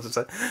inside stopped and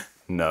said,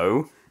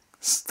 "No,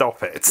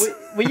 stop it."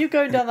 Were you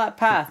going down that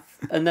path,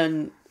 and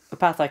then a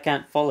path I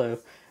can't follow,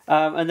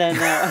 and then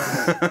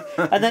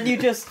you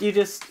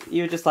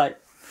were just like,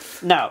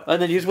 no,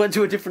 and then you just went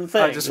to a different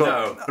thing. I just went,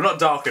 no, I'm not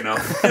dark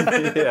enough.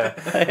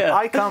 yeah.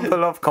 I can't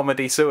pull off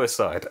comedy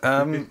suicide.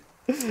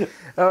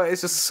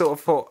 It's just sort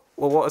of thought,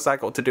 well, what has that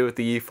got to do with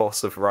the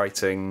ethos of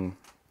writing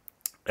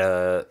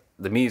the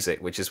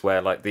music, which is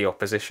where like the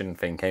opposition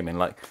thing came in.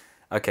 Like,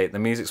 okay, the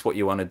music's what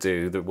you want to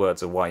do, the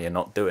words are why you're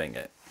not doing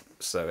it.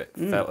 So it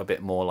felt a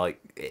bit more like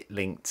it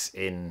linked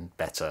in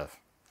better.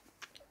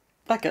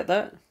 I get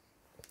that.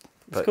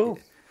 It's But, cool.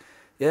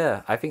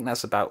 Yeah, I think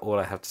that's about all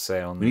I have to say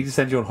on. We need to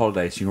send you on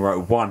holiday so you can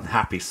write one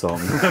happy song.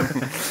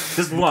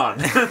 Just one.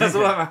 That's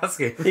all I'm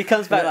asking. He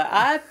comes back like,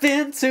 I've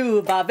been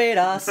to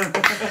Barbados.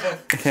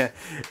 Yeah.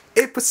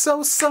 It was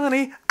so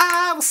sunny,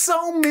 I was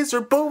so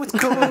miserable with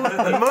cool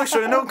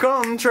emotional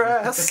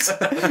contrast.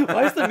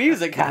 Why is the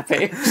music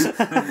happy?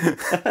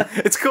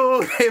 It's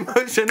called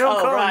emotional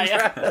Oh, right.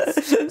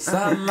 contrast.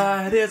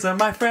 Sunlight is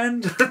my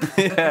friend.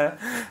 Yeah.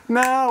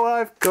 Now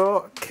I've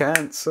got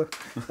cancer.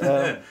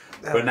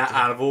 But now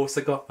I've also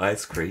got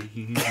ice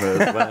cream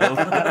as well.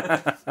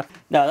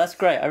 No, that's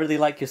great. I really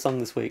like your song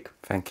this week.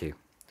 Thank you.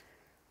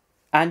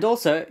 And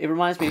also, it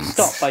reminds me of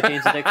Stop by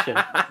Jane's Addiction.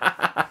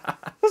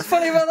 What's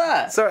funny about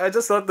that? Sorry, I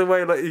just love the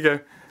way you go.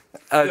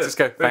 Just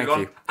go. Thank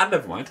you. And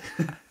never mind.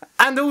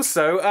 And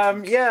also, I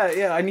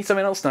need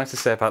something else nice to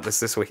say about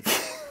this week.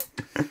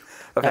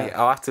 Okay,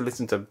 I'll have to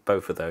listen to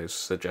both of those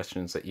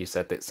suggestions that you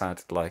said it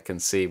sounded like and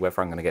see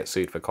whether I'm going to get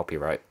sued for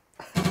copyright.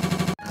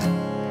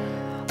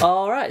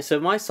 Alright, so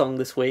my song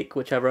this week,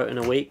 which I wrote in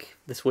a week,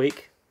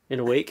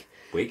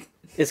 Week?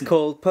 is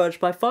called Purged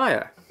by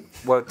Fire.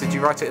 Well, did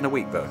you write it in a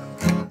week, though?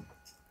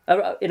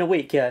 In a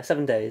week, yeah,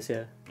 7 days,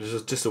 yeah.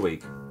 Just a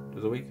week.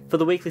 Just a week? For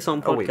the Weekly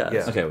Song A week, podcast.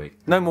 yeah. Okay, a week.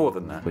 No more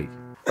than that. Week.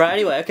 Right,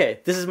 anyway, okay,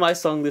 this is my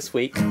song this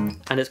week, and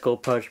it's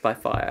called Purged by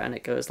Fire, and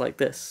it goes like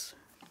this.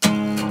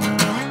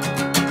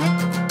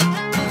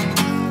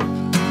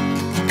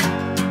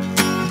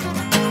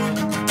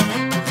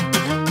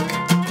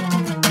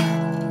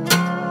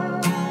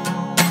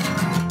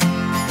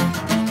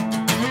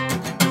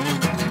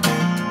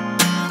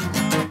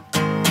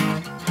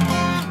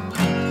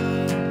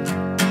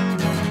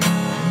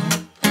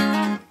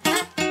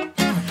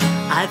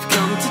 I've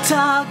come to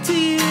talk to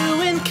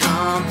you in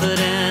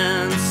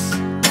confidence,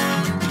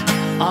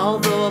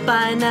 although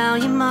by now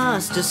you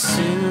must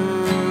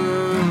assume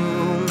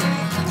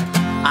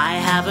I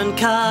haven't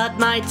cut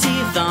my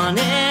teeth on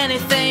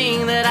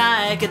anything that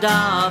I could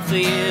offer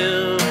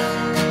you.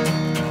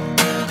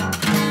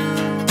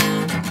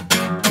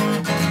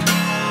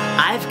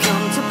 I've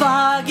come to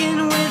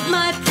bargain with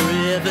my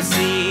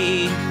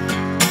privacy.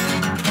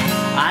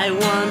 I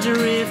wonder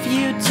if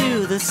you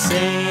do the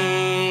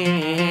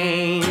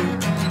same.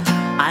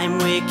 I'm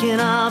waking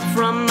up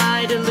from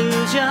my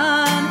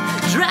delusion,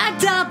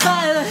 dragged out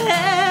by the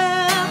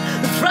hair,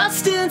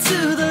 thrust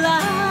into the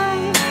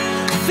light,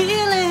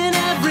 feeling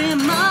every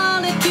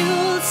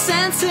molecule,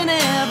 sensing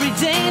every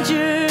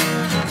danger,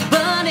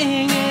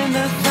 burning in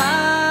the fire.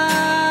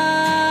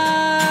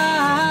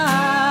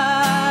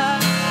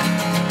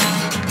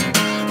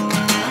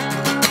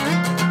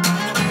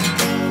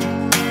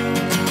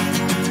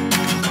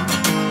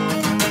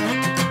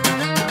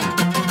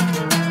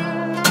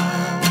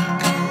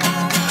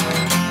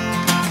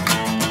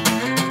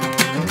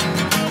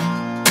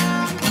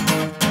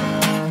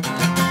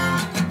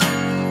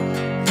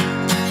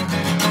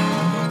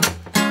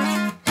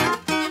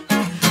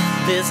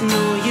 There's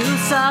no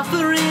use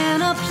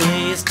offering a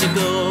place to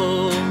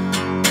go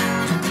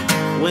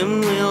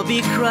when we'll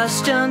be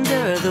crushed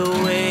under the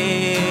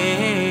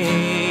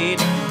weight.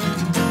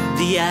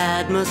 The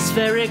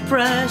atmospheric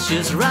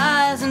pressure's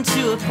rising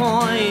to a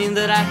point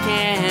that I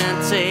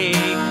can't take.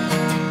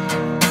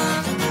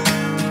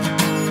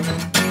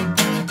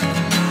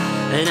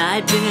 And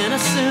I'd been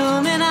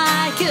assuming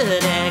I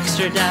could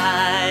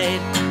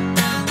extradite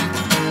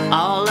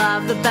all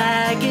of the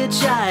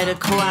baggage I'd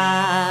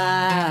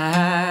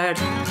acquired.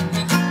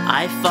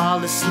 I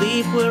fall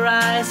asleep where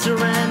I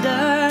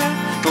surrender,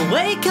 but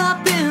wake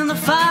up in the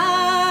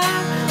fire,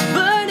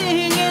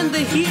 burning in the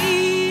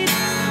heat,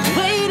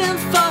 waiting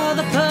for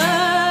the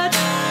purge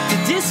to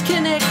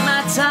disconnect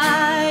my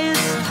ties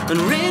and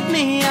rid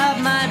me of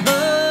my bones.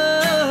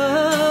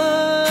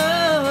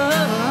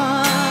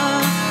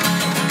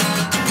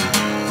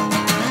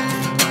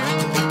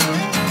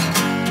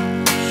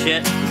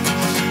 Shit.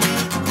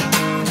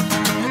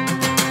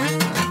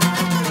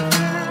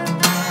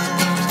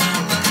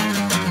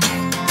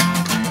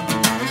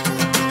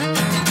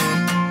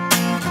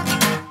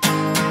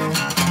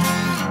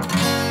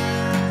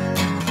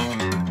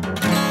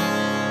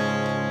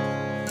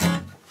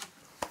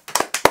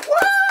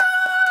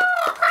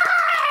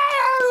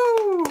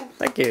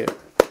 Thank you.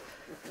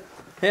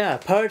 Yeah,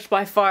 Purged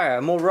by Fire,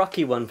 a more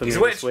rocky one for me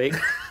this week.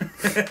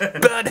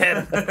 Burn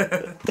him!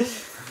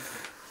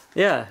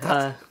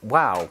 Yeah,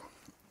 Wow.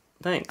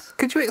 thanks.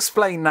 Could you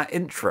explain that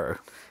intro,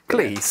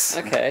 please?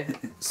 Okay,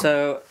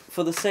 so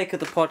for the sake of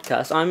the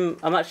podcast, I'm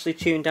actually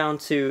tuned down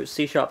to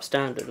C#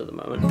 standard at the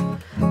moment.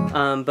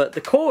 But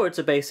the chords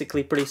are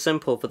basically pretty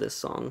simple for this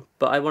song,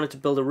 but I wanted to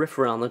build a riff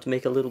around them to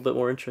make it a little bit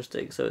more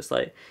interesting. So it's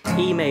like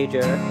E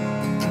major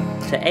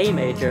to A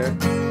major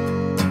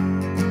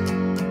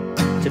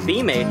to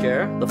B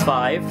major, the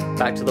 5,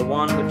 back to the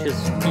 1, which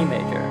is E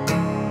major.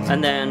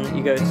 And then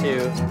you go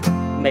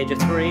to major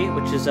 3,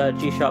 which is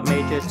G#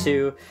 major,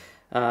 to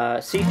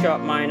C#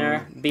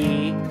 minor,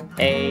 B,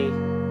 A,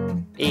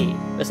 E,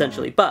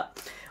 essentially. But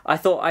I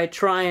thought I'd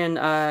try and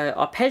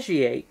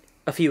arpeggiate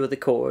a few of the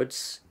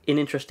chords in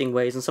interesting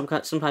ways and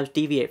sometimes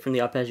deviate from the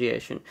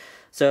arpeggiation.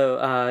 So,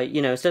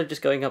 instead of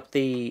just going up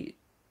the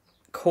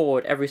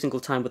chord every single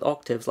time with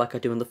octaves like I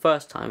do in the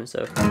first time.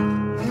 So,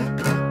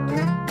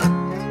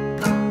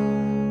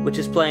 which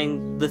is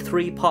playing the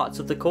 3 parts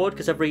of the chord,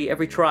 because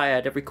every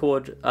triad, every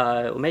chord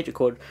or major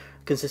chord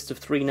consists of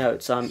 3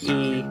 notes: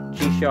 E,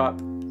 G sharp,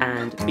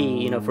 and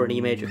B. For an E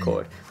major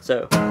chord.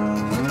 So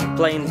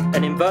playing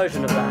an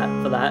inversion of that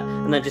for that,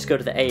 and then just go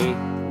to the A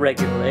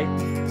regularly,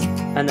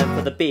 and then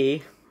for the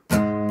B.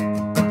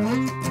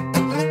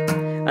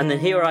 And then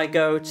here I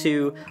go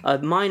to a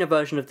minor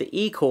version of the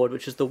E chord,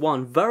 which is the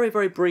 1, very,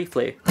 very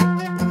briefly.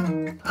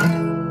 I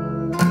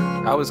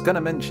was going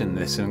to mention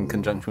this in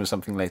conjunction with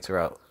something later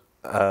on.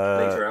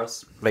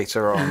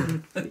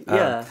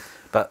 Yeah.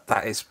 But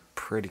that is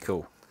pretty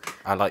cool.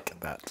 I like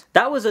that.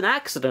 That was an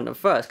accident at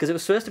first, because it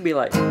was supposed to be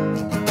like...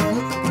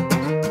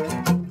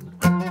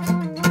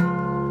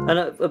 And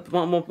at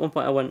one point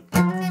I went...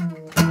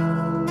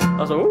 I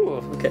was like, ooh,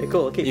 okay,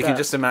 cool, I'll keep You that. can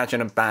just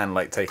imagine a band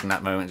like taking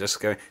that moment, just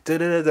going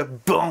da-da-da-da,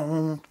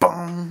 boom,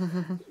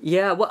 boom.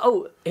 Yeah,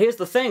 well, here's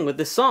the thing with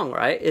this song,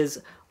 right, is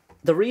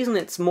the reason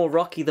it's more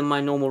rocky than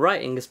my normal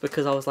writing is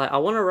because I was like, I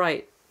want to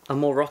write a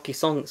more rocky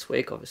song this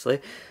week,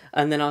 obviously,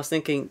 and then I was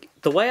thinking,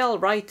 the way I'll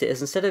write it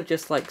is instead of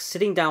just like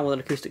sitting down with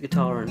an acoustic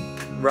guitar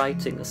and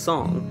writing a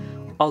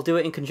song, I'll do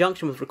it in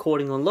conjunction with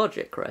recording on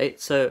Logic,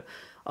 right? So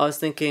I was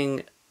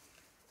thinking...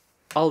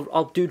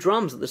 I'll do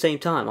drums at the same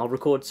time. I'll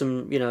record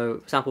some,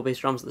 sample-based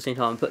drums at the same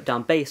time and put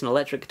down bass and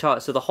electric guitar.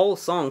 So the whole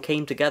song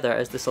came together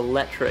as this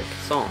electric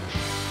song.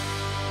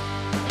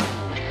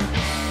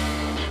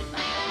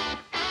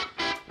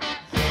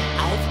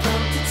 I've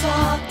come to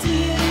talk to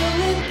you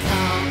in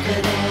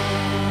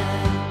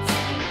confidence,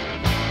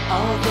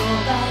 although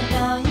by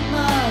now you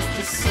must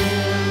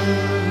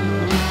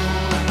assume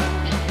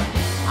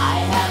I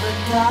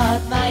haven't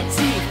got my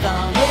teeth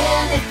on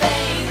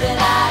anything that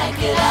I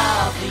could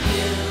offer you.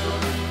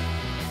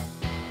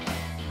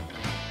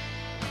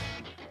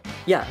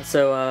 Yeah,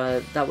 so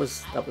that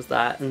was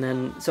that, and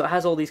then so it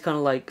has all these kind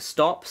of like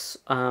stops,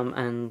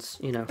 and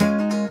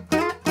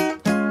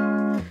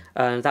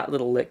that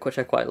little lick which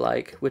I quite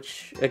like,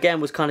 which again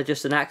was kind of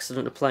just an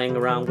accident of playing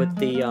around with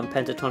the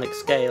pentatonic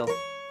scale.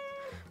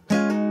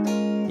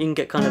 You can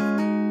get kind of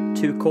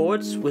 2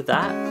 chords with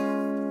that,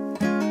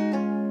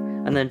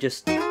 and then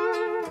just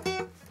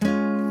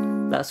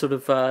that sort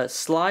of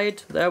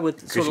slide there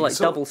with sort of like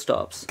double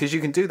stops. Because you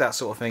can do that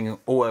sort of thing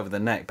all over the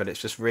neck, but it's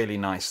just really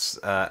nice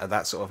at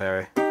that sort of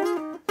area.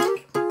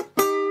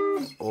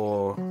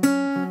 Or...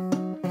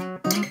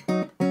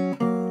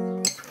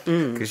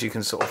 Because you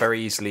can sort of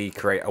very easily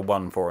create a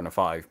 1, 4 and a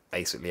 5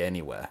 basically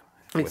anywhere.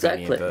 With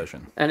any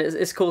inversion. And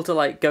it's cool to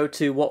like go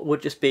to what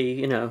would just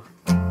be, I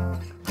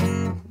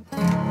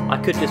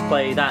could just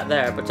play that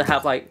there, but to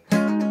have like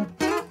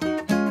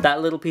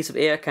that little piece of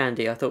ear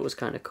candy I thought was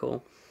kind of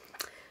cool.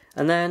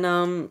 And then,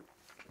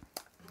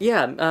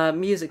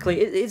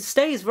 musically, it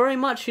stays very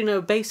much,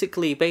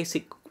 basically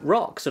basic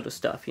rock sort of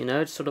stuff,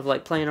 just sort of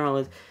like playing around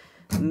with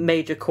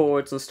major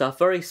chords and stuff.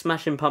 Very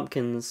Smashing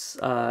Pumpkins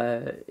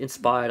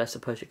inspired, I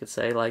suppose you could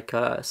say, like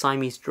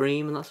Siamese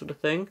Dream and that sort of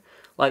thing.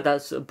 Like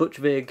that's Butch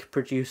Vig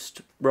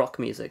produced rock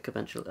music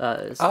eventually,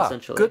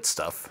 essentially. Good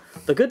stuff.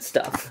 The good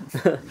stuff.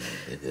 The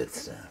good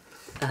stuff.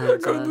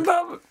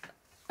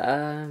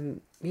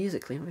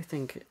 Musically, let me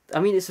think. I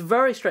mean, it's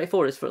very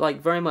straightforward. It's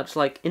like very much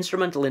like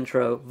instrumental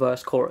intro,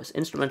 verse, chorus.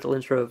 Instrumental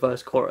intro,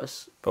 verse,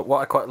 chorus. But what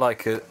I quite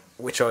like,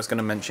 which I was going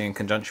to mention in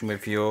conjunction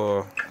with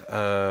your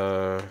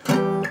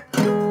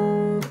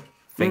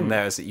thing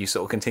there, is that you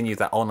sort of continue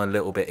that on a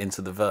little bit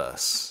into the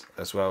verse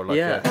as well. Like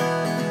Yeah.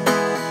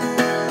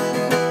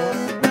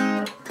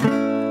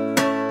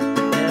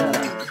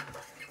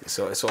 It's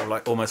sort of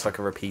like almost like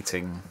a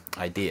repeating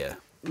idea.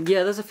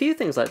 Yeah, there's a few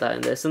things like that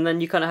in this, and then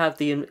you kind of have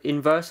the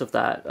inverse of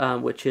that,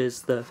 which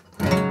is the...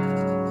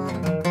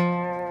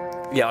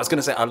 Yeah, I was going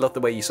to say, I love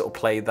the way you sort of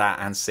play that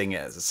and sing it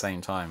at the same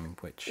time,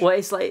 which... Well,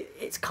 it's like,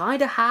 it's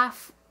kind of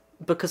half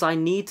because I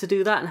need to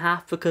do that, and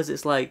half because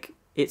it's like,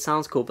 it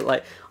sounds cool, but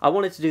like, I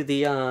wanted to do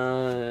the,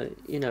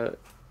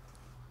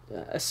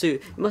 assume,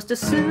 you must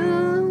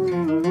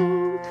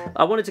assume...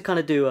 I wanted to kind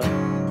of do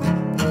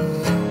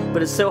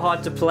but it's so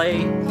hard to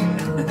play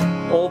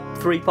all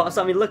 3 parts.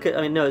 I mean,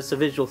 no, it's a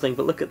visual thing,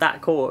 but look at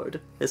that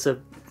chord. It's a...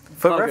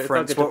 For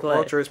reference, what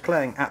Roger is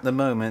playing at the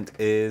moment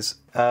is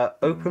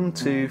open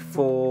 2,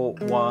 4,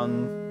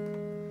 1,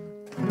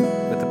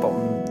 with the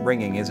bottom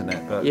ringing, isn't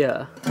it? But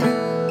yeah.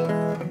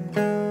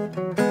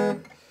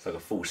 It's like a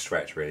full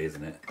stretch, really,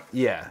 isn't it?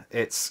 yeah,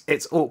 it's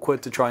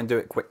awkward to try and do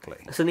it quickly.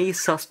 It's an E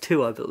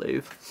sus2, I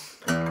believe.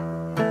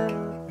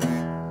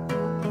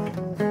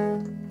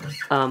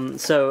 And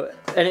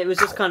it was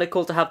just kind of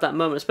cool to have that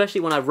moment,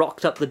 especially when I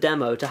rocked up the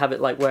demo, to have it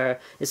like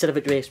where, instead of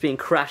it just being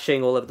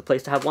crashing all over the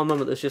place, to have one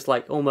moment that's just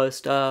like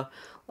almost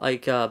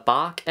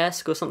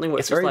Bach-esque or something, where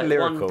It's just very like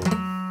lyrical.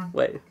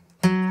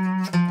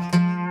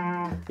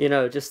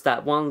 Just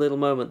that one little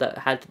moment that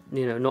had,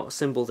 not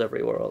cymbals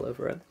everywhere all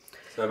over it.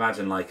 So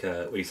imagine like,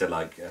 what you said,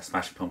 like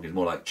Smashing Pumpkins,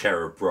 more like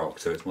Cherub Rock,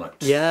 so it's more like...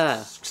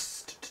 Yeah.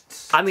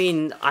 I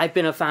mean, I've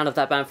been a fan of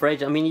that band for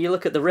ages. I mean, you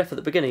look at the riff at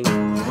the beginning.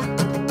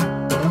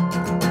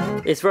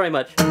 It's very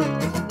much.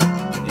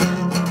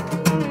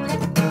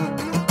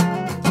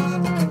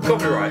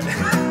 Copyright.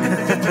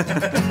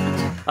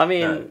 I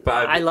mean, No,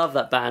 but I love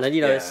that band, and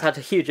it's Yeah. had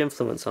a huge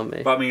influence on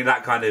me. But I mean,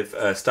 that kind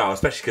of style,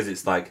 especially because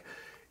it's like,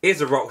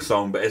 it's a rock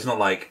song, but it's not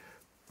like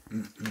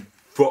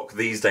rock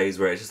these days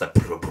where it's just like,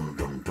 boom, boom,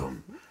 boom,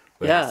 boom.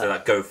 Where it has to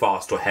like go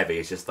fast or heavy.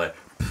 It's just like.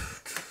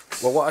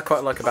 Well, what I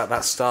quite like about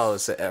that style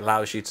is it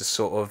allows you to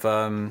sort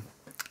of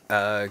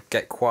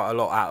get quite a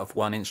lot out of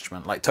one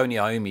instrument. Like Tony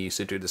Iommi used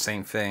to do the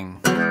same thing.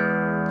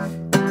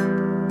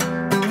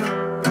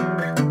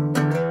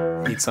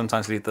 He'd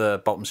sometimes leave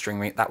the bottom string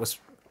ring. That was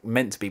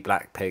meant to be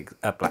black pigs.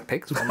 What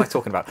am I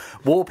talking about?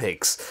 War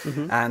pigs.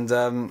 And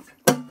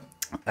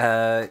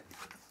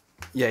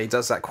yeah, he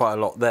does that quite a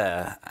lot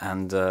there.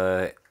 And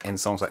in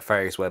songs like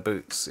Fairies Wear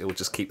Boots, it will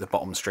just keep the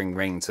bottom string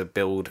ring to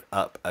build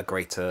up a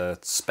greater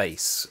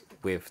space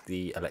with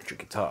the electric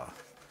guitar.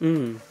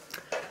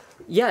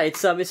 Yeah,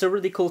 it's a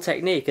really cool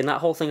technique, and that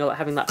whole thing about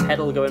having that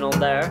pedal going on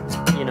there,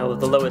 with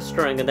the lowest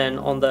string, and then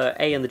on the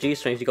A and the G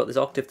strings, you've got this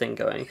octave thing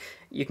going.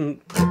 You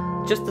can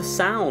just the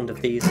sound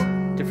of these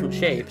different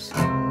shapes.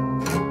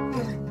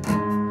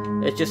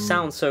 It just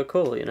sounds so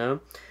cool,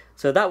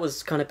 So that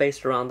was kind of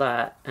based around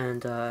that,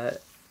 and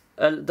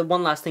the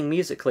one last thing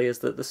musically is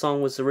that the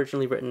song was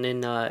originally written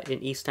in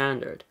E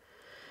standard,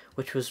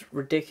 which was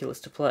ridiculous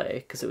to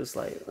play because it was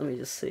like, let me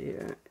just see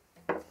here.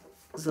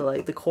 So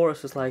like the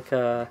chorus was like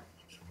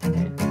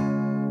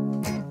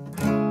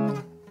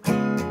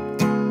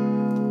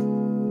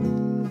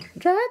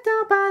Dragged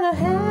down by the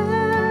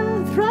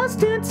hand,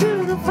 thrust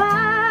into the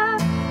fire,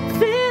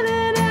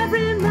 feeling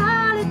every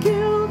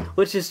molecule,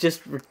 which is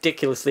just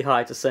ridiculously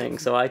high to sing.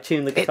 So I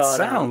tuned the guitar. It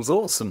sounds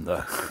awesome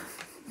though.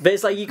 But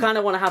it's like you kind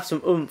of want to have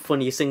some oomph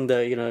when you sing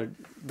the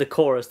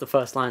chorus, the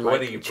first line, like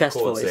when he chest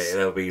records voice. it,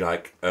 there'll be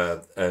like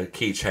a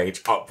key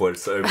change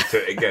upwards over to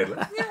it again.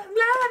 Like,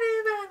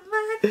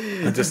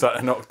 And just like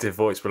an octave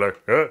voice below.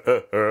 2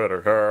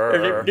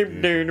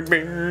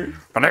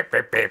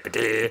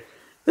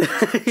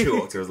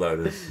 octaves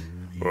loaded.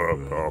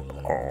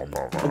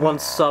 One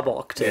sub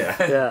octave.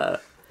 Yeah.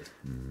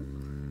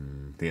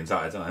 The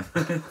entire time.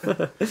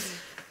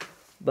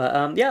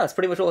 But yeah, that's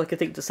pretty much all I could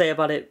think to say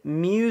about it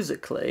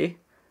musically,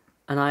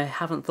 and I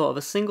haven't thought of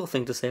a single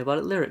thing to say about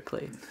it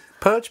lyrically.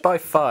 Purge by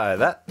Fire.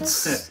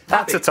 That's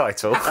a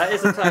title. That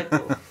is a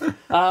title.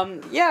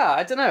 Yeah,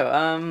 I don't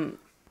know.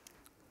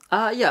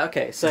 Yeah,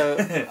 okay. So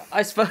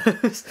I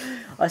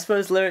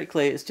suppose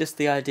lyrically, it's just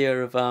the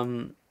idea of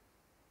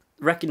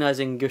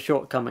recognizing your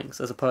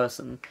shortcomings as a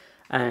person,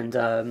 and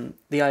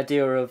the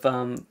idea of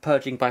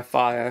purging by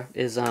fire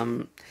is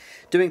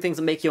doing things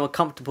that make you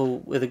uncomfortable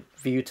with a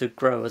view to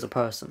grow as a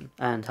person,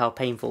 and how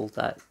painful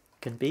that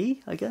can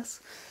be, I guess.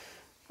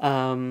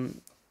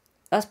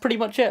 That's pretty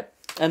much it.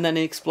 And then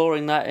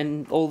exploring that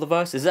in all the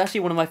verses. It's actually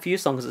one of my few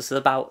songs that's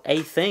about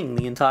a thing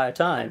the entire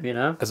time,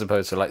 As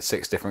opposed to like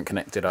 6 different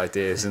connected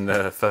ideas in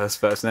the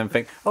first verse and then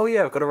think, oh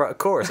yeah, I've got to write a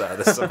chorus out of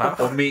this somehow.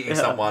 Or meeting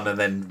someone and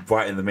then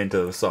writing them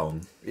into the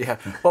song. Yeah.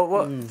 Well,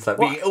 what? It's like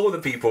meeting all the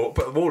people,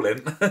 put them all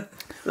in.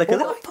 like a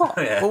little pot.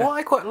 Yeah. Well, what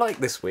I quite like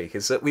this week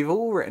is that we've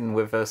all written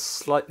with a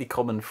slightly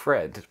common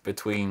thread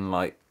between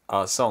like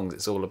our songs.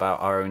 It's all about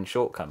our own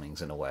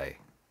shortcomings in a way.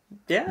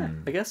 Yeah,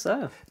 I guess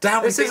so.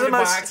 Damn, we This is did the it by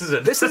most.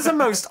 accident. This is the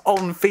most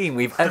on theme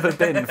we've ever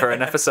been for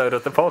an episode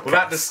of the podcast.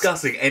 Without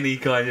discussing any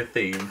kind of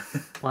theme.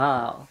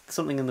 Wow,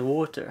 something in the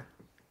water.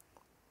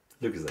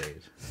 Lucas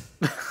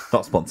Age.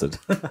 Not sponsored.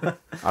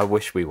 I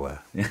wish we were.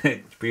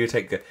 But you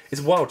take it's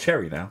wild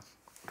cherry now.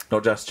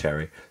 Not just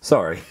cherry.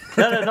 Sorry.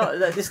 No,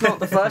 it's not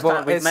the first Well,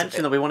 time we've it's-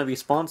 mentioned that we want to be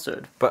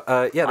sponsored.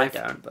 But yeah, I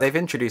don't, but- they've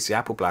introduced the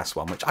Apple Blast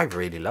one, which I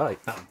really like.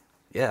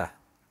 Yeah.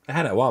 They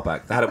had it a while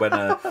back. They had it when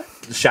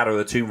Shadow of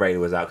the Tomb Raider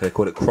was out. They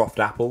called it Croft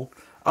Apple.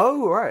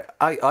 Oh right,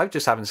 I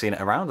just haven't seen it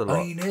around a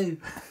lot. you knew.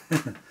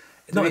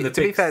 To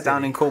be fair,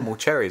 down in Cornwall,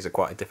 cherries are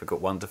quite a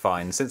difficult one to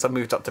find. Since I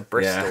moved up to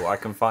Bristol, Yeah. I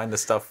can find the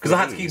stuff. Because I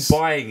had to keep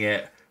buying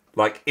it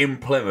like in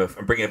Plymouth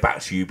and bringing it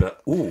back to you.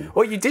 But ooh,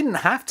 Well, you didn't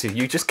have to.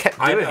 You just kept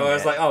I doing know, I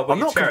was it. like, oh, but I'm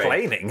you not cherry.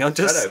 complaining. I I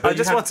just know, but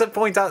you want to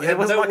point out you it had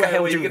wasn't like I nowhere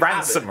held where you you could have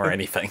ransom it. or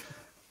anything.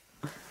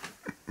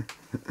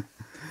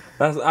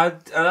 that's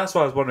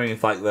why I was wondering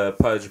if like the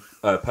Purge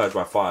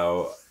by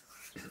Fire.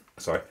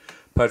 Sorry,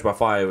 Purge by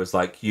Fire was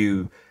like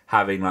you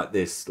having like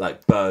this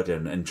like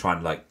burden and trying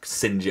to like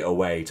singe it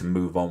away to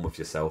move on with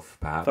yourself,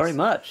 perhaps. Very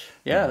much.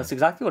 Yeah, that's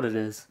exactly what it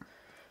is.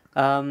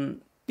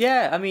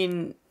 Yeah, I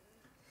mean,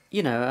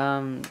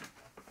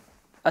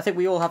 I think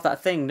we all have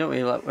that thing, don't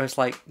we? Like, where it's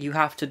like you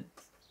have to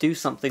do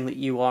something that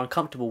you are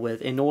uncomfortable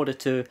with in order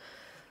to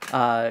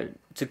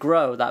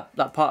grow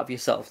that part of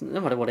yourself,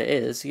 no matter what it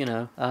is,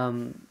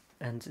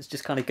 and it's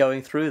just kind of going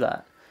through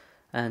that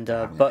and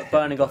but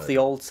burning off the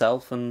old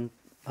self and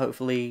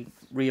hopefully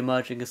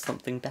re-emerging as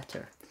something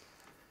better.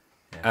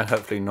 And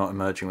hopefully not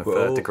emerging with We're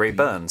all third-degree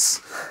burns.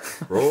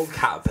 We're all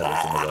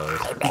caterpillars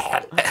in the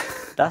world.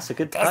 That's a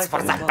good title. as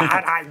well.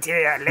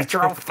 idea.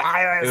 Literal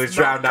fire. It was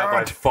drowned out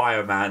by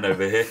Fireman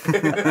over here.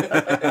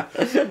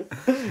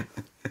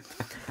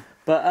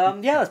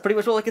 But yeah, that's pretty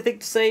much all I can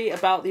think to say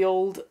about the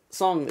old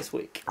song this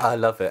week. I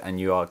love it, and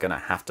you are going to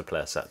have to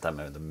play a set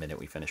demo the minute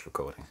we finish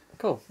recording.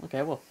 Cool.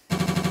 Okay, well.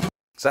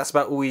 So that's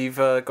about all we've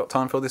got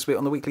time for this week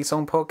on the Weekly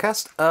Song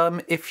Podcast.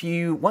 If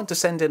you want to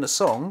send in a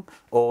song,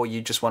 or you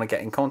just want to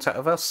get in contact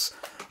with us,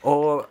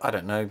 or, I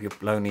don't know, you're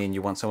lonely and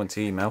you want someone to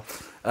email,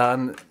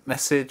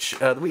 message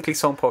the Weekly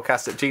Song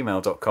Podcast at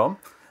gmail.com.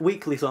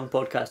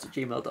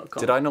 weeklysongpodcast@gmail.com.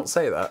 Did I not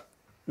say that?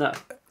 No.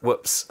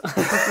 Whoops.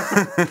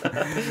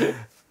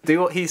 Do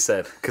what he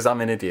said, because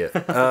I'm an idiot.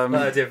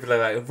 No, definitely.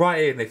 Like,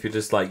 write in if you're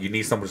just like, you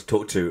need someone to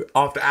talk to.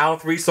 After our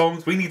 3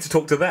 songs, we need to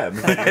talk to them.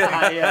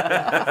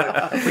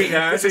 Yeah. we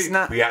is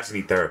not- we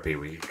actually need therapy,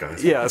 we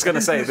guys. Yeah, I was going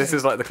to say, this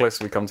is like the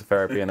closest we come to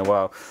therapy in a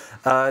while.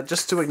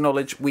 Just to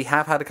acknowledge, we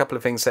have had a couple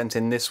of things sent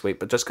in this week,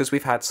 but just because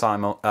we've had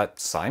Simon...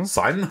 Simon?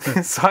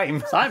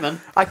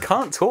 Simon. I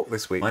can't talk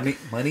this week.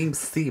 My name's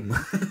Sim.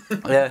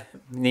 Yeah,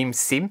 name's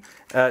Sim.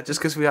 Just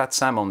because we had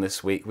Sam on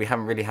this week, we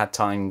haven't really had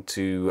time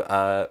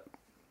to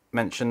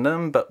mention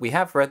them, but we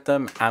have read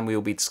them, and we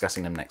will be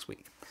discussing them next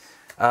week.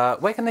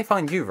 Where can they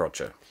find you,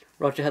 Roger?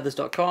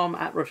 RogerHeathers.com,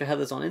 at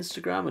RogerHeathers on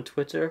Instagram and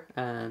Twitter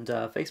and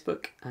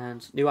Facebook,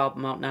 and new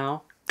album out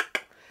now.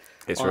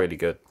 It's really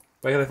good.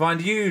 Where can they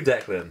find you,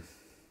 Declan?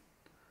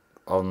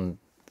 On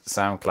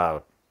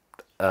SoundCloud,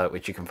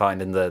 which you can find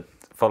in the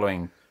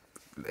following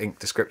link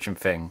description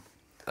thing,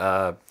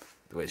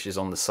 which is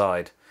on the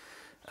side.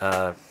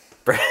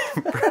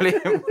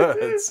 Brilliant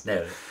words.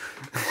 No.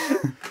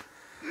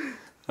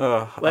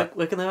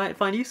 Where can they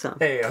find you, Sam?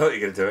 Hey, I thought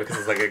you were going to do it because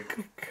it's like a...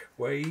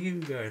 Where are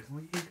you going?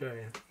 Where are you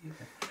going?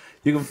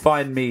 You can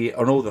find me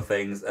on all the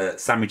things at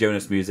Sammy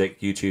Jonas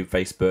Music, YouTube,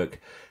 Facebook,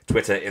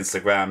 Twitter,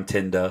 Instagram,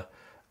 Tinder,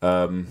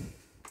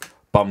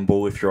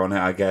 Bumble if you're on it,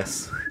 I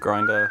guess.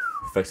 Grindr.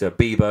 Twitter,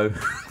 Bebo.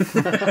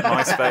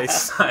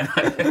 MySpace.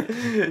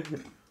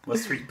 My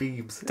Street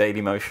Beebs.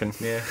 Dailymotion.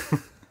 Yeah.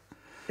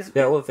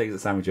 Yeah, all the things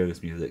at Sammy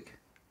Jonas Music.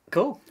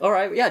 Cool. All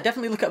right. Yeah,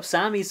 definitely look up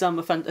Sam. He's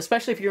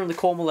especially if you're in the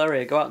Cornwall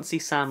area, go out and see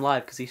Sam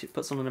live because he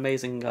puts on an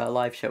amazing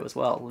live show as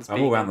well.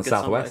 I'm all around the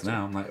southwest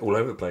now. I'm like all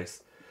over the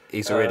place.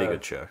 He's a really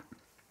good show.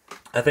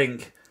 I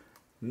think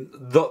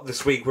not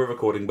this week we're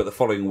recording, but the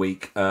following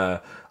week,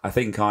 I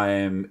think I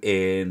am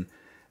in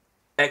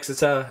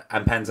Exeter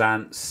and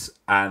Penzance,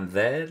 and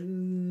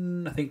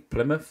then I think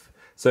Plymouth.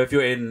 So if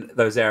you're in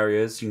those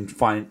areas, you can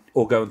find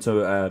or go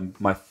onto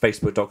my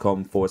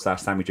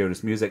facebook.com/Sammy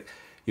Jonas Music.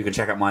 You can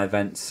check out my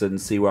events and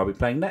see where I'll be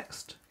playing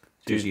next.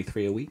 It's usually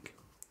 3 a week.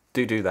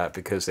 Do that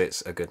because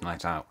it's a good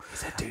night out. I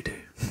said do.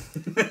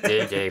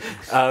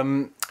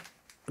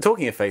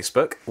 Talking of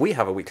Facebook, we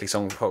have a Weekly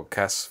Song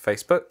Podcast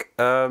Facebook.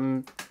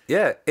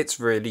 Yeah, it's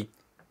really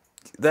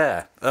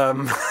there.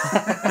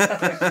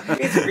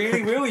 It's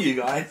really real, you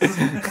guys.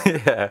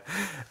 Yeah.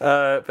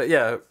 But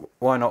yeah,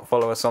 why not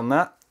follow us on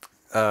that?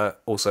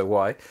 Also,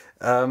 why?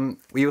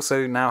 We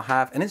also now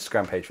have an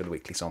Instagram page for the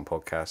Weekly Song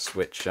Podcast,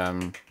 which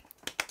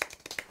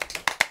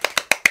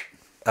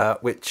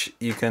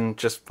you can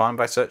just find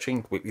by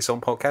searching Weekly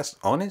Song Podcast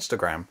on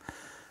Instagram.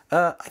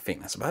 I think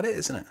that's about it,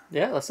 isn't it?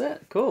 Yeah, that's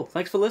it. Cool.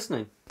 Thanks for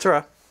listening.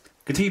 Ta-ra.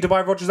 Continue to buy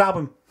Roger's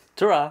album.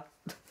 Ta-ra.